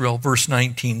Israel, verse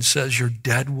 19 says, your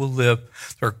dead will live,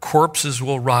 their corpses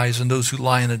will rise, and those who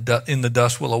lie in the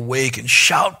dust will awake and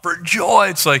shout for joy.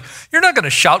 It's like, you're not going to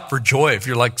shout for joy if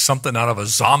you're like something out of a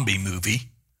zombie movie.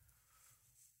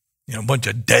 You know, a bunch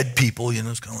of dead people,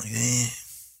 it's kind of like, eh.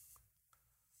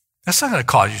 That's not going to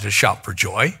cause you to shout for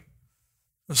joy.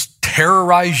 It's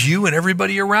terrorize you and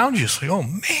everybody around you. It's like, oh,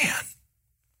 man.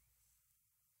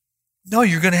 No,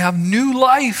 you're going to have new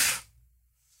life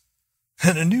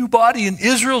and a new body, and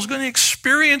Israel's going to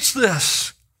experience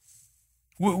this,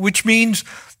 which means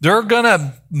they're going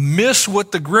to miss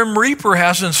what the Grim Reaper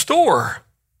has in store.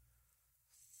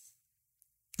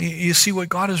 You see, what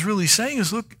God is really saying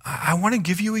is, look, I want to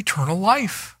give you eternal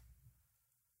life.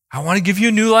 I want to give you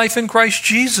a new life in Christ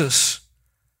Jesus.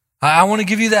 I want to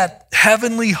give you that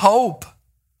heavenly hope.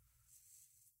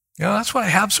 That's what I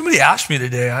have. Somebody asked me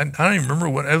today. I don't even remember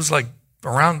when. It was like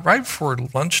around right before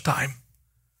lunchtime.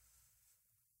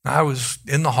 I was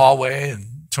in the hallway, and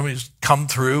somebody's come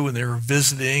through, and they were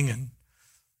visiting, and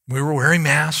we were wearing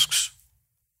masks.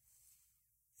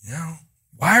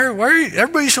 Why are you,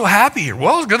 everybody so happy here?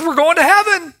 Well, it's because we're going to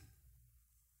heaven.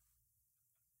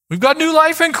 We've got new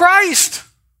life in Christ.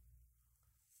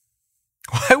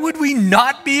 Why would we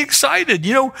not be excited?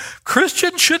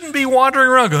 Christians shouldn't be wandering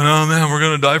around going, oh man, we're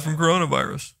going to die from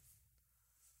coronavirus.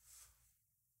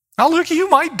 Now look, you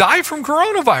might die from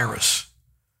coronavirus.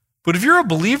 But if you're a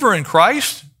believer in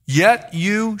Christ, yet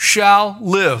you shall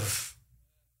live.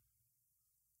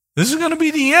 This is going to be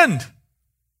the end.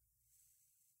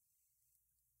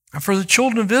 And for the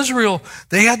children of Israel,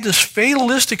 they had this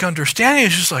fatalistic understanding.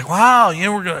 It's just like, wow,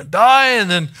 we're going to die,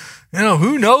 and then,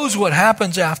 who knows what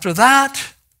happens after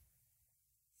that?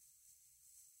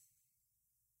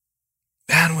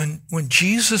 Man, when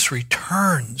Jesus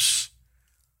returns,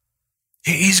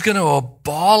 he's going to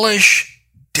abolish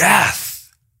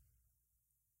death.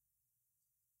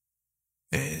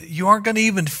 You aren't going to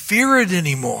even fear it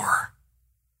anymore.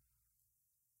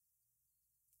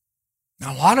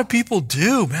 Now, a lot of people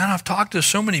do. Man, I've talked to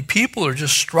so many people who are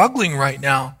just struggling right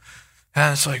now.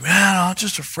 And it's like, man, I'm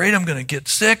just afraid I'm going to get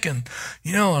sick, and,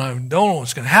 and I don't know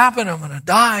what's going to happen. I'm going to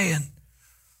die. And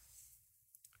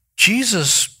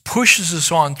Jesus pushes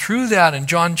us on through that in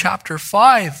John chapter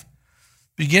 5,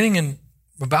 beginning in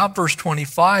about verse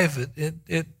 25.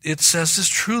 It says this,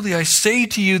 truly I say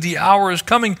to you, the hour is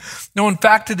coming. No, in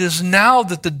fact, it is now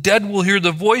that the dead will hear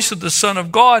the voice of the Son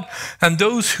of God, and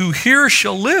those who hear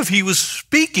shall live. He was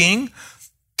speaking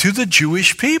to the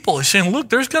Jewish people. He's saying, look,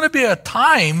 there's going to be a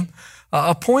time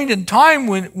a point in time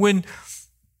when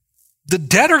the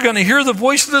dead are going to hear the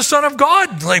voice of the Son of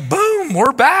God. Like, boom,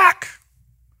 we're back.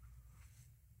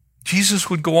 Jesus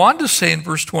would go on to say in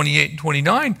verse 28 and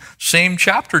 29, same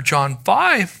chapter, John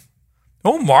 5,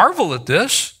 "Don't marvel at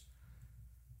this,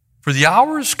 for the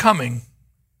hour is coming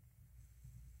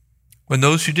when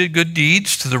those who did good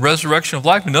deeds to the resurrection of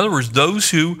life," in other words, those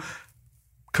who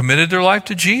committed their life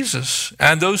to Jesus,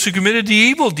 "and those who committed the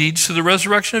evil deeds to the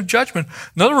resurrection of judgment."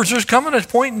 In other words, there's coming a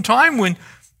point in time when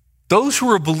those who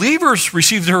are believers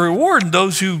receive their reward, and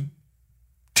those who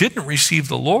didn't receive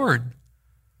the Lord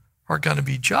are going to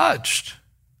be judged.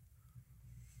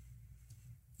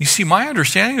 You see, my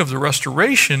understanding of the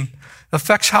restoration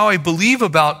affects how I believe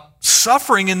about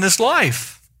suffering in this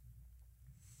life.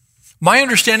 My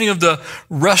understanding of the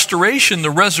restoration,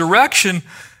 the resurrection,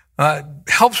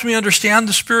 helps me understand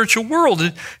the spiritual world.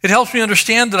 It helps me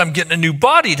understand that I'm getting a new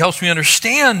body. It helps me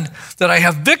understand that I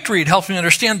have victory. It helps me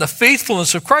understand the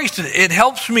faithfulness of Christ. It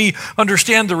helps me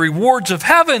understand the rewards of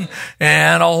heaven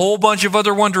and a whole bunch of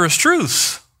other wondrous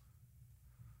truths.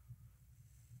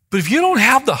 But if you don't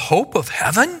have the hope of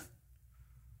heaven,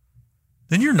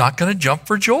 then you're not going to jump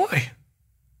for joy.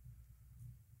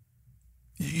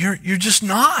 You're just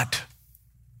not.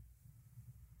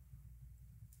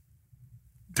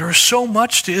 There is so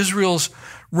much to Israel's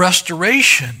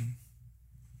restoration.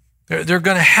 They're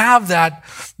going to have that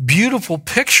beautiful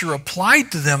picture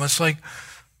applied to them. It's like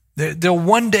they'll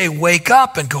one day wake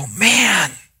up and go,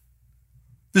 man,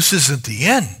 this isn't the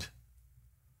end.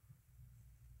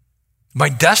 My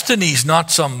destiny is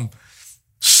not some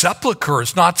sepulcher.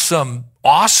 It's not some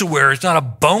ossuary. It's not a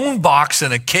bone box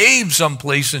in a cave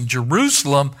someplace in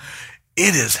Jerusalem.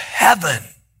 It is heaven.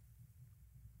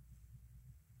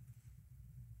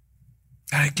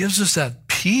 And it gives us that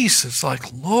peace. It's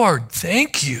like, Lord,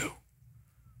 thank you.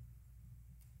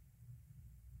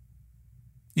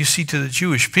 You see, to the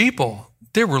Jewish people,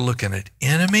 they were looking at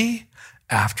enemy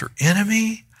after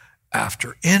enemy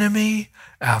after enemy,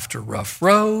 after rough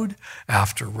road,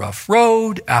 after rough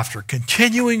road, after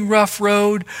continuing rough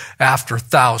road, after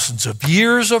thousands of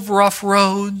years of rough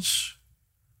roads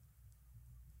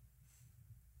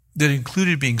that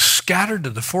included being scattered to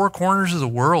the four corners of the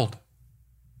world,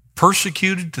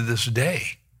 persecuted to this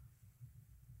day,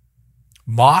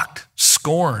 mocked,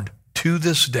 scorned to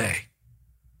this day.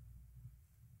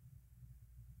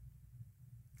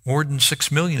 More than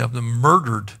 6 million of them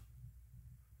murdered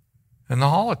in the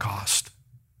Holocaust.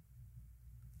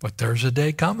 But there's a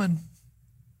day coming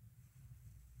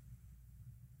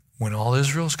when all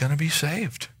Israel is going to be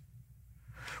saved.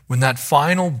 When that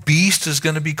final beast is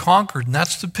going to be conquered. And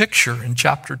that's the picture in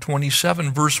chapter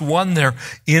 27, verse 1 there.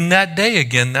 In that day,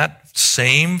 again, that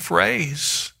same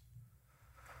phrase.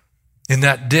 In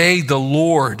that day, the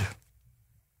Lord,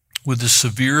 with a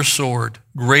severe sword,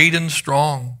 great and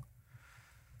strong,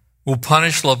 will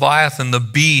punish Leviathan, the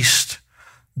beast,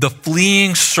 the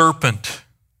fleeing serpent.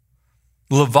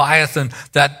 Leviathan,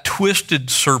 that twisted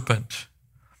serpent.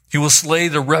 He will slay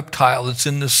the reptile that's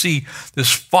in the sea,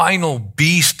 this final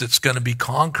beast that's going to be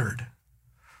conquered.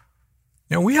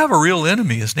 You know, we have a real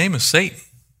enemy. His name is Satan.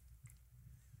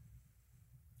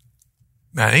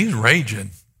 Man, he's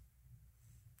raging.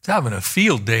 He's having a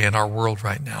field day in our world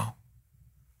right now.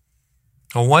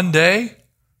 Well, one day,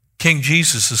 King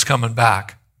Jesus is coming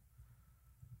back.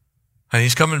 And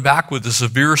he's coming back with a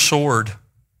severe sword,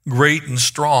 great and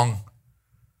strong.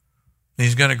 And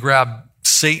he's going to grab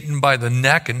Satan by the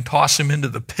neck and toss him into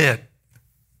the pit.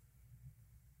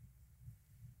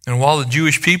 And while the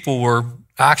Jewish people were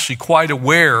actually quite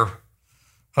aware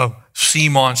of sea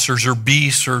monsters or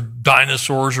beasts or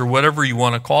dinosaurs or whatever you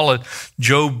want to call it,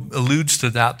 Job alludes to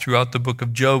that throughout the book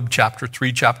of Job, chapter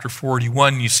 3, chapter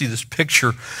 41. You see this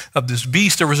picture of this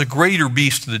beast. There was a greater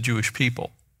beast to the Jewish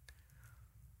people.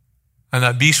 And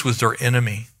that beast was their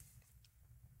enemy.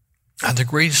 And the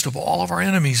greatest of all of our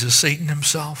enemies is Satan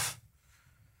himself.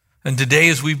 And today,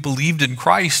 as we've believed in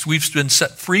Christ, we've been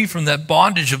set free from that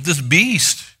bondage of this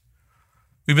beast.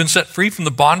 We've been set free from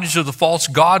the bondage of the false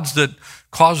gods that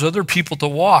cause other people to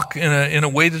walk in a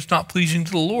way that's not pleasing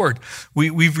to the Lord.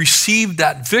 We've received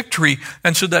that victory,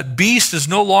 and so that beast is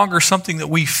no longer something that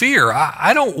we fear.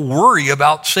 I don't worry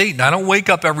about Satan. I don't wake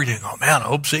up every day and go, man, I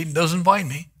hope Satan doesn't find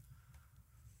me.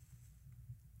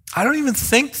 I don't even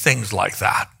think things like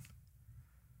that.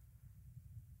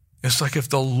 It's like if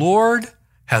the Lord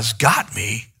has got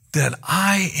me, then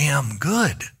I am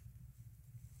good.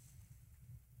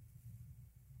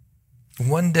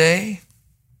 One day,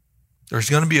 there's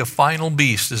going to be a final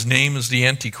beast. His name is the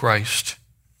Antichrist.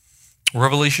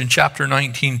 Revelation chapter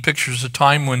 19 pictures a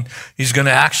time when he's going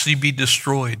to actually be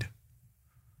destroyed.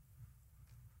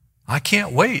 I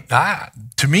can't wait.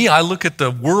 To me, I look at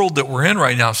the world that we're in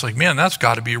right now. It's like, man, that's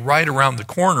got to be right around the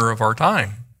corner of our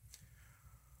time.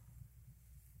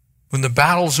 When the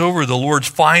battle's over, the Lord's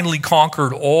finally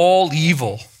conquered all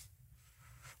evil.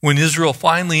 When Israel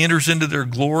finally enters into their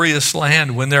glorious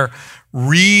land, when they're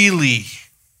really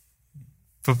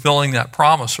fulfilling that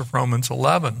promise of Romans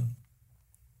 11.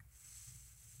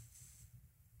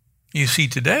 You see,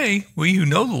 today, we who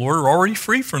know the Lord are already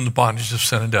free from the bondage of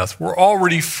sin and death. We're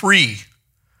already free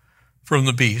from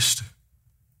the beast.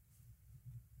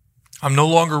 I'm no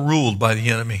longer ruled by the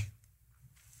enemy.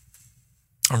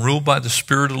 I'm ruled by the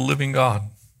Spirit of the living God.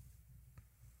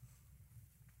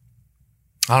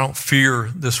 I don't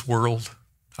fear this world.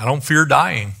 I don't fear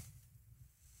dying.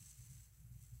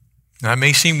 That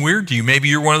may seem weird to you. Maybe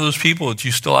you're one of those people that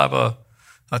you still have a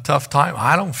tough time.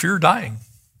 I don't fear dying.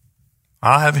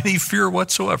 I don't have any fear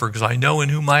whatsoever because I know in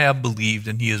whom I have believed,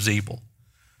 and he is able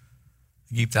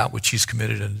to keep that which he's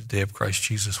committed in the day of Christ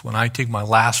Jesus. When I take my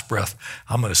last breath,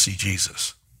 I'm going to see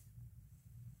Jesus.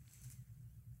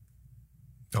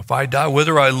 If I die,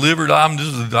 whether I live or die,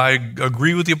 I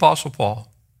agree with the Apostle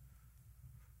Paul.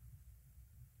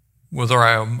 Whether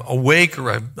I'm awake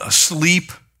or I'm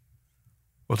asleep,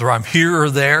 whether I'm here or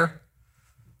there,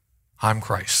 I'm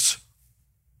Christ's.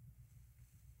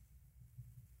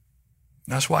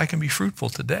 That's why I can be fruitful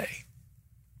today.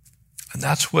 And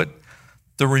that's what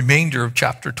the remainder of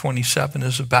chapter 27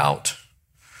 is about.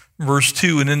 Verse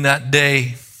 2, and in that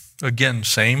day, again,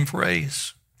 same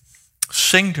phrase,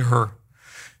 sing to her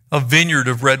a vineyard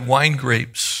of red wine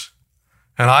grapes,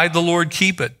 and I, the Lord,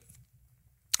 keep it,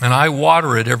 and I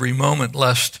water it every moment,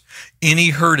 lest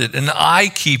any hurt it, and I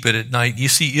keep it at night. You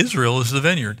see, Israel is the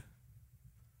vineyard.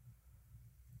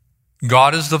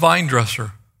 God is the vine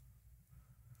dresser.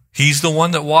 He's the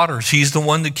one that waters. He's the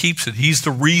one that keeps it. He's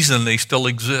the reason they still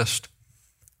exist.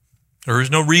 There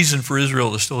is no reason for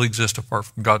Israel to still exist apart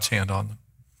from God's hand on them.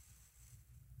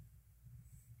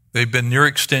 They've been near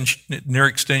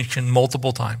extinction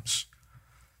multiple times.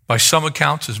 By some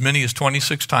accounts, as many as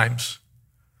 26 times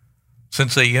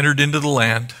since they entered into the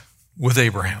land with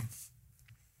Abraham.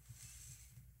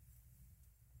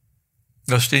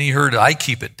 Lest any hurt, I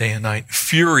keep it day and night.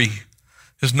 Fury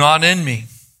is not in me.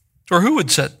 Or who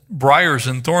would set briars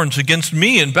and thorns against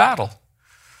me in battle?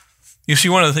 You see,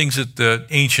 one of the things that the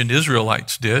ancient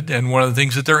Israelites did, and one of the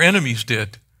things that their enemies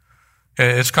did,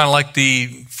 it's kind of like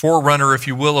the forerunner, if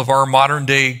you will, of our modern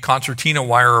day concertina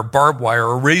wire or barbed wire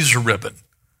or razor ribbon.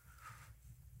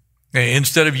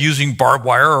 Instead of using barbed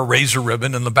wire or razor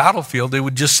ribbon in the battlefield, they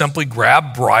would just simply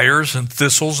grab briars and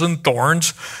thistles and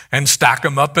thorns and stack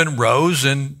them up in rows,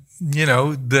 and,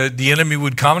 the enemy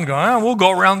would come and go, we'll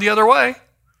go around the other way.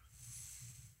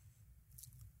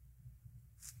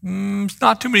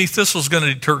 Not too many thistles going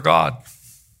to deter God.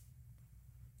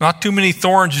 Not too many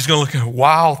thorns. He's going to look at,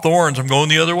 wow, thorns, I'm going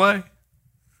the other way.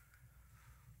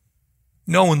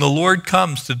 No, when the Lord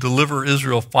comes to deliver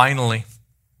Israel finally,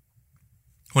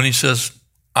 when he says,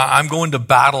 I'm going to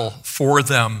battle for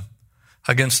them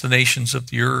against the nations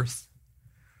of the earth,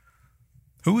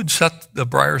 who would set the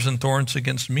briars and thorns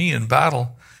against me in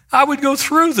battle? I would go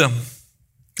through them.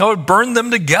 I would burn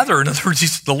them together. In other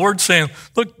words, the Lord's saying,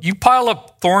 look, you pile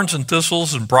up thorns and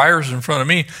thistles and briars in front of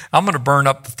me, I'm going to burn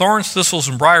up the thorns, thistles,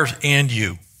 and briars and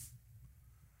you.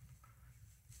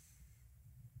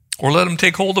 Or let him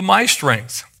take hold of my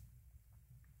strength,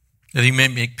 that he may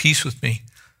make peace with me.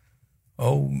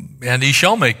 Oh, and he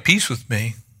shall make peace with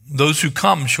me. Those who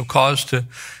come shall cause to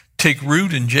take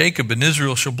root in Jacob, and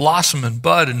Israel shall blossom and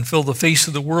bud and fill the face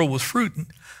of the world with fruit.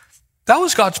 That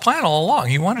was God's plan all along.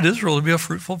 He wanted Israel to be a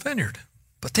fruitful vineyard.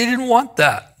 But they didn't want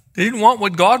that. They didn't want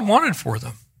what God wanted for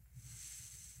them.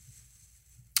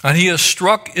 And he has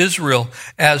struck Israel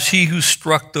as he who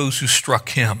struck those who struck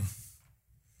him.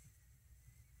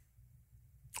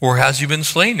 Or has he been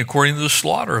slain according to the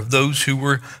slaughter of those who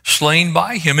were slain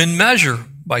by him in measure,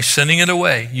 by sending it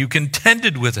away? You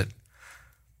contended with it,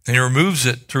 and he removes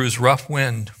it through his rough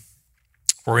wind.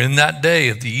 For in that day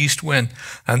of the east wind,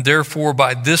 and therefore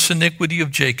by this iniquity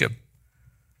of Jacob,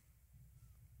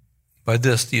 by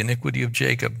this the iniquity of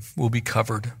Jacob will be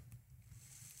covered.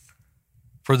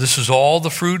 For this is all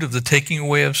the fruit of the taking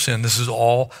away of sin. This is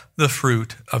all the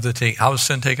fruit of the taking. How is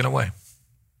sin taken away?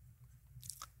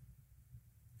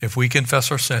 If we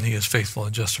confess our sin, he is faithful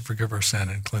and just to forgive our sin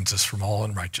and cleanse us from all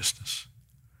unrighteousness.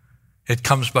 It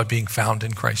comes by being found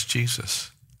in Christ Jesus.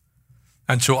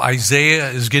 And so Isaiah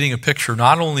is getting a picture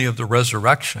not only of the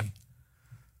resurrection,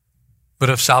 but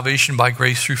of salvation by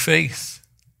grace through faith.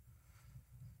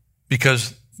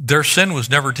 Because their sin was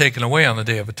never taken away on the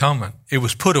Day of Atonement. It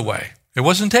was put away. It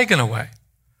wasn't taken away.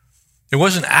 It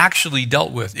wasn't actually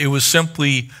dealt with. It was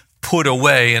simply put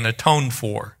away and atoned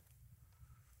for.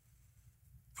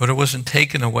 But it wasn't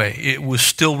taken away. It was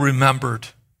still remembered.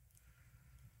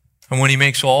 And when he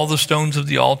makes all the stones of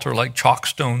the altar like chalk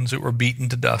stones that were beaten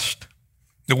to dust,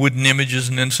 the wooden images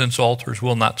and incense altars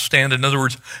will not stand. In other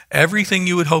words, everything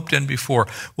you had hoped in before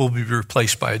will be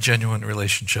replaced by a genuine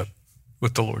relationship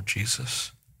with the Lord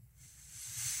Jesus.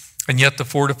 And yet the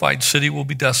fortified city will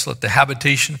be desolate, the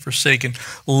habitation forsaken,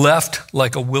 left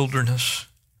like a wilderness.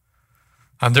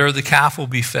 And there the calf will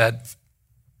be fed.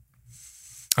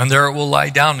 And there it will lie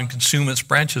down and consume its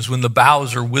branches. When the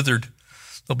boughs are withered,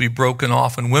 they'll be broken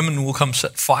off, and women will come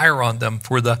set fire on them,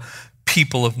 for the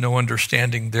people of no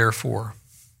understanding, therefore.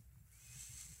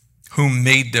 Whom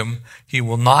made them, he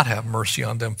will not have mercy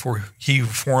on them, for he who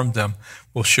formed them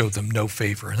will show them no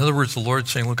favor. In other words, the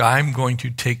Lord's saying, look, I'm going to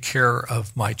take care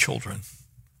of my children.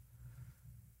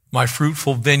 My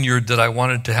fruitful vineyard that I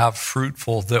wanted to have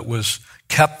fruitful, that was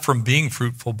kept from being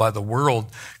fruitful by the world,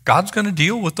 God's going to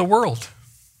deal with the world.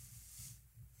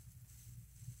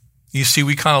 You see,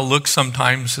 we kind of look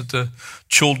sometimes at the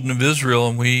children of Israel,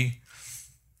 and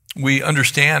we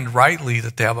understand rightly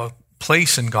that they have a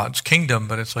place in God's kingdom,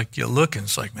 but it's like you look and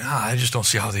it's like, man, I just don't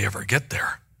see how they ever get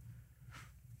there.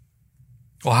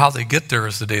 Well, how they get there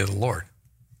is the day of the Lord.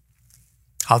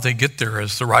 How they get there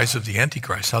is the rise of the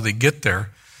Antichrist. How they get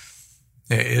there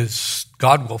is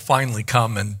God will finally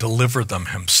come and deliver them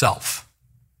himself.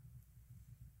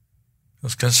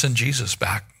 He's going to send Jesus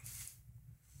back.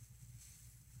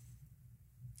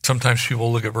 Sometimes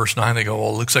people look at verse 9, they go,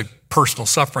 well, it looks like personal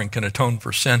suffering can atone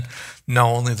for sin. No,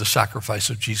 only the sacrifice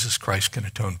of Jesus Christ can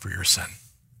atone for your sin.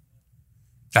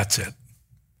 That's it.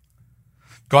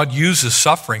 God uses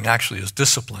suffering actually as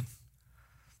discipline.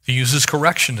 He uses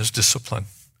correction as discipline.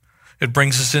 It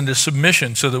brings us into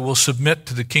submission so that we'll submit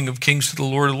to the King of Kings, to the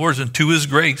Lord of Lords, and to his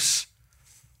grace.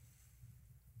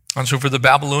 And so for the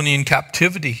Babylonian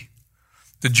captivity,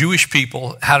 the Jewish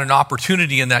people had an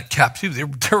opportunity in that captivity. They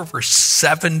were there for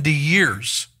 70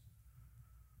 years.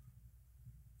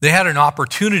 They had an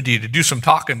opportunity to do some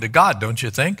talking to God, don't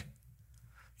you think?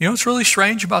 You know what's really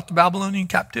strange about the Babylonian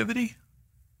captivity?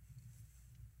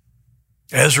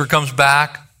 Ezra comes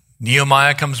back.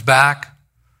 Nehemiah comes back.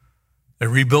 They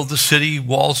rebuild the city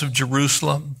walls of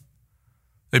Jerusalem.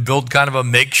 They build kind of a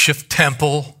makeshift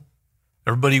temple.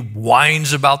 Everybody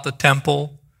whines about the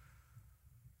temple.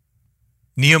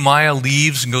 Nehemiah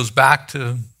leaves and goes back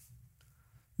to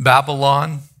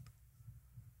Babylon.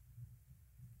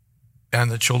 And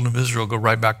the children of Israel go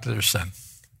right back to their sin.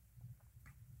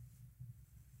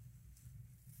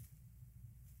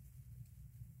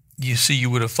 You see, you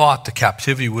would have thought the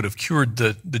captivity would have cured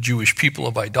the Jewish people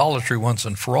of idolatry once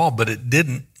and for all, but it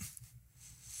didn't.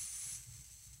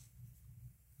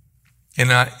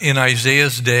 In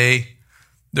Isaiah's day,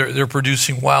 they're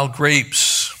producing wild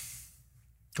grapes.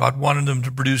 God wanted them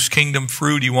to produce kingdom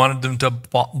fruit. He wanted them to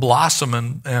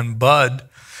blossom and bud.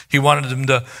 He wanted them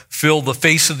to fill the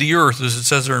face of the earth, as it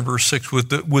says there in verse 6,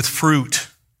 with fruit.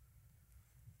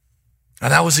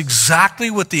 And that was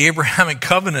exactly what the Abrahamic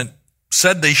covenant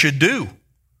said they should do.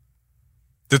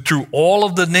 That through all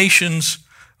of the nations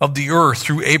of the earth,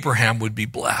 through Abraham would be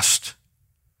blessed.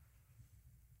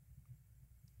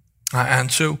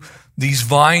 And so these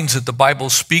vines that the Bible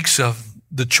speaks of,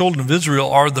 the children of Israel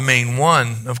are the main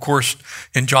one. Of course,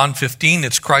 in John 15,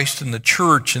 it's Christ and the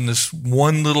church in this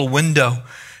one little window.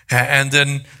 And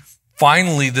then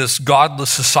finally, this godless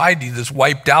society that's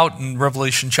wiped out in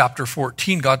Revelation chapter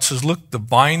 14, God says, look, the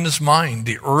vine is mine,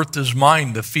 the earth is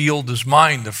mine, the field is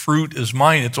mine, the fruit is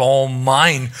mine. It's all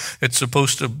mine. It's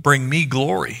supposed to bring me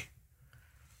glory.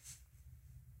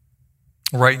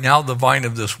 Right now, the vine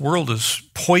of this world is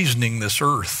poisoning this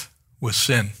earth with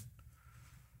sin.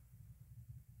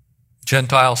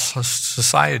 Gentile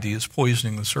society is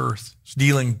poisoning this earth. It's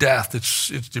dealing death.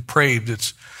 It's depraved.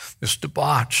 It's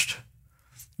debauched.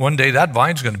 One day that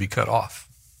vine's going to be cut off.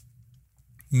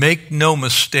 Make no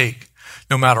mistake,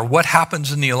 no matter what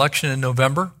happens in the election in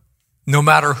November, no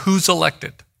matter who's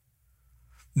elected,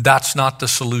 that's not the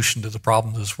solution to the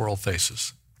problems this world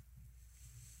faces.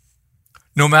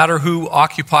 No matter who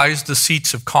occupies the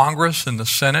seats of Congress and the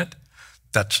Senate,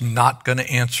 that's not going to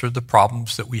answer the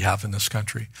problems that we have in this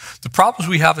country. The problems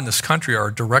we have in this country are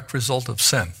a direct result of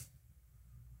sin.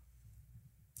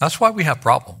 That's why we have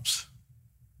problems.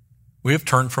 We have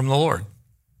turned from the Lord.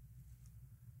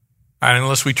 And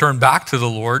unless we turn back to the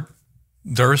Lord,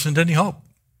 there isn't any hope.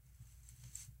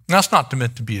 And that's not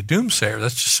meant to be a doomsayer.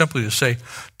 That's just simply to say,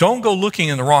 don't go looking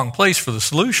in the wrong place for the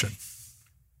solution.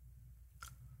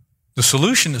 The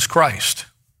solution is Christ.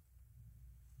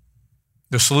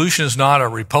 The solution is not a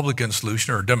Republican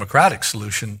solution or a Democratic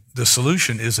solution. The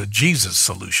solution is a Jesus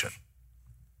solution.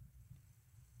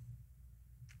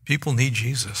 People need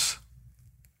Jesus.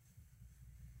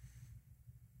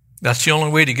 That's the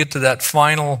only way to get to that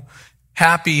final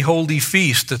happy, holy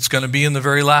feast that's going to be in the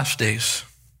very last days.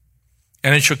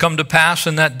 And it shall come to pass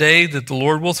in that day that the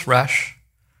Lord will thresh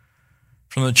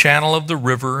from the channel of the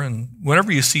river. And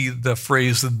whenever you see the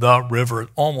phrase the river, it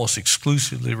almost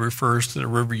exclusively refers to the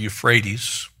river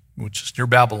Euphrates, which is near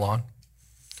Babylon,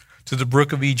 to the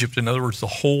brook of Egypt, in other words, the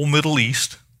whole Middle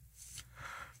East.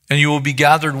 And you will be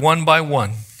gathered one by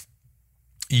one,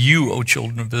 you, O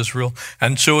children of Israel.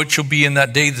 And so it shall be in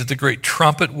that day that the great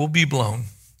trumpet will be blown.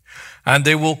 And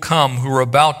they will come who are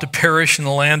about to perish in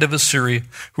the land of Assyria,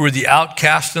 who are the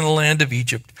outcast in the land of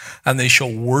Egypt, and they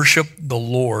shall worship the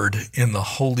Lord in the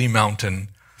holy mountain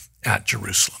at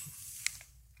Jerusalem.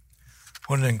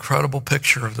 What an incredible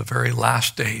picture of the very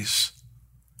last days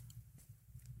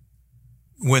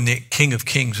when the King of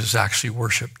Kings is actually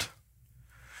worshiped.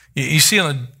 You see,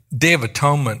 on the Day of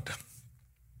Atonement,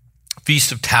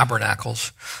 Feast of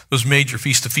Tabernacles, those major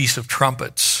feasts, the Feast of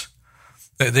Trumpets,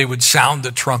 they would sound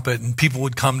the trumpet and people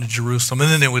would come to Jerusalem and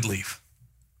then they would leave.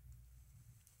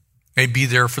 They'd be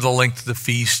there for the length of the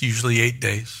feast, usually 8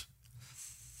 days.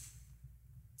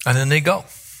 And then they go.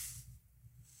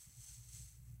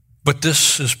 But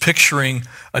this is picturing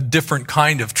a different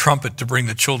kind of trumpet to bring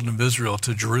the children of Israel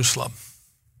to Jerusalem,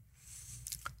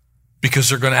 because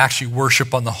they're going to actually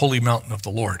worship on the holy mountain of the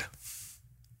Lord.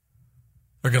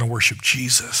 They're going to worship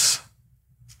Jesus.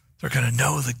 They're going to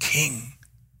know the King.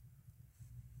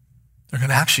 They're going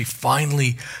to actually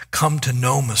finally come to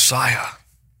know Messiah.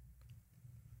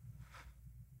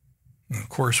 And of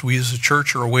course, we as a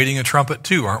church are awaiting a trumpet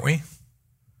too, aren't we?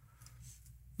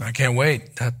 I can't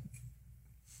wait. That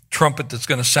trumpet that's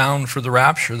going to sound for the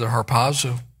rapture, the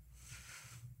harpazo.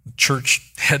 The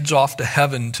church heads off to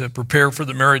heaven to prepare for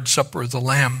the marriage supper of the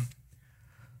Lamb.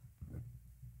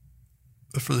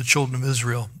 But for the children of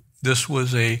Israel, this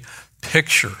was a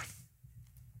picture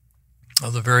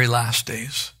of the very last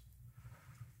days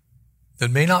that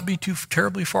may not be too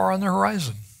terribly far on the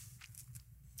horizon.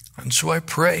 And so I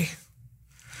pray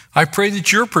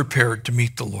that you're prepared to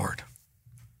meet the Lord.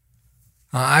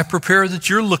 I pray that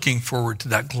you're looking forward to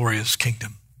that glorious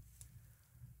kingdom.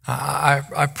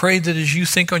 I pray that as you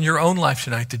think on your own life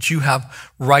tonight, that you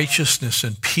have righteousness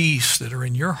and peace that are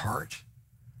in your heart.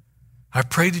 I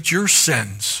pray that your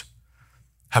sins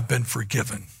have been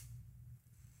forgiven.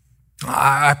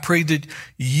 I pray that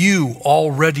you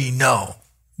already know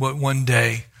what one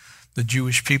day the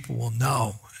Jewish people will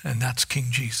know, and that's King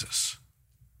Jesus.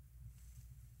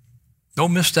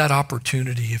 Don't miss that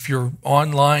opportunity. If you're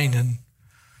online and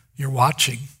you're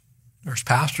watching, there's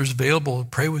pastors available to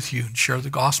pray with you and share the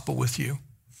gospel with you.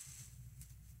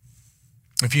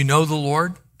 If you know the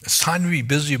Lord, it's time to be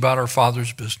busy about our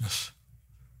Father's business.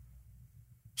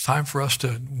 It's time for us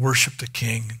to worship the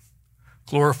King,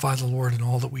 glorify the Lord in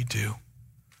all that we do.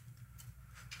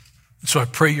 And so I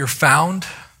pray you're found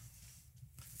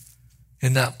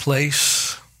in that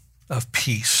place of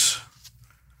peace,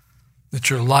 that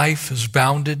your life is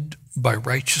bounded by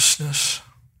righteousness,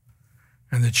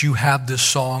 and that you have this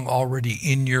song already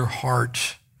in your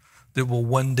heart that will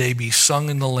one day be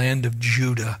sung in the land of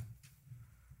Judah,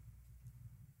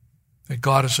 that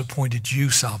God has appointed you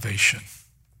salvation.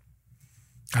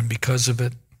 And because of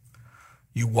it,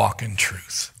 you walk in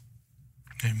truth.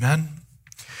 Amen.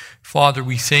 Father,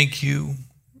 we thank you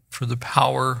for the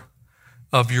power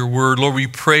of your word. Lord, we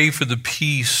pray for the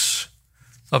peace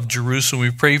of Jerusalem.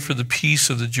 We pray for the peace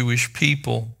of the Jewish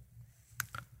people.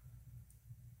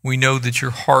 We know that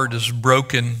your heart is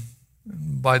broken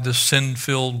by the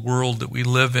sin-filled world that we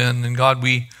live in. And God,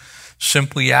 we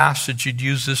simply ask that you'd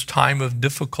use this time of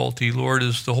difficulty, Lord,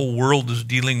 as the whole world is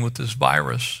dealing with this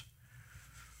virus.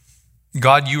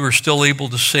 God, you are still able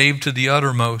to save to the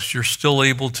uttermost. You're still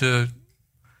able to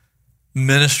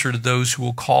minister to those who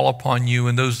will call upon you,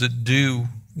 and those that do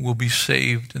will be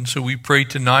saved. And so we pray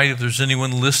tonight, if there's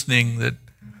anyone listening that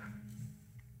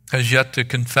has yet to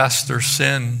confess their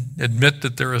sin, admit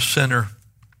that they're a sinner,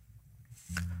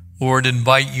 Lord,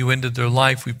 invite you into their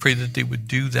life. We pray that they would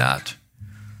do that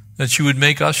you would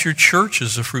make us, your church,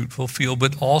 as a fruitful field,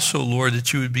 but also, Lord,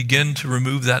 that you would begin to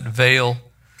remove that veil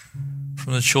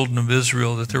from the children of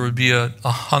Israel, that there would be a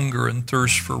hunger and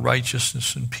thirst for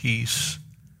righteousness and peace.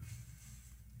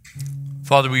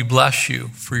 Father, we bless you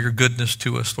for your goodness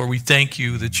to us. Lord, we thank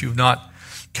you that you've not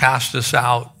cast us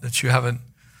out, that you haven't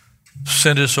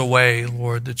sent us away,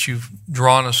 Lord, that you've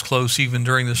drawn us close even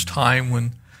during this time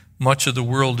when much of the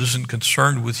world isn't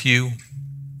concerned with you.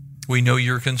 We know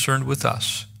you're concerned with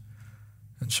us.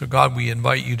 And so, God, we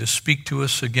invite you to speak to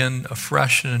us again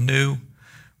afresh and anew.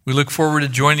 We look forward to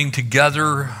joining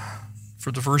together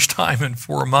for the first time in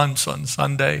 4 months on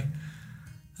Sunday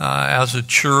as a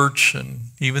church. And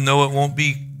even though it won't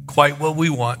be quite what we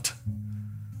want,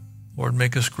 Lord,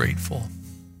 make us grateful.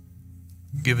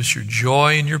 Give us your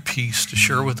joy and your peace to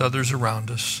share with others around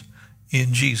us.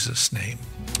 In Jesus' name,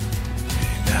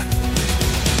 amen.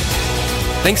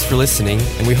 Thanks for listening,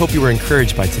 and we hope you were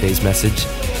encouraged by today's message.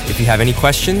 If you have any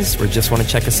questions or just want to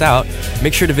check us out,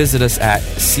 make sure to visit us at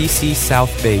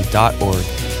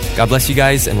ccsouthbay.org. God bless you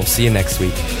guys, and we'll see you next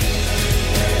week.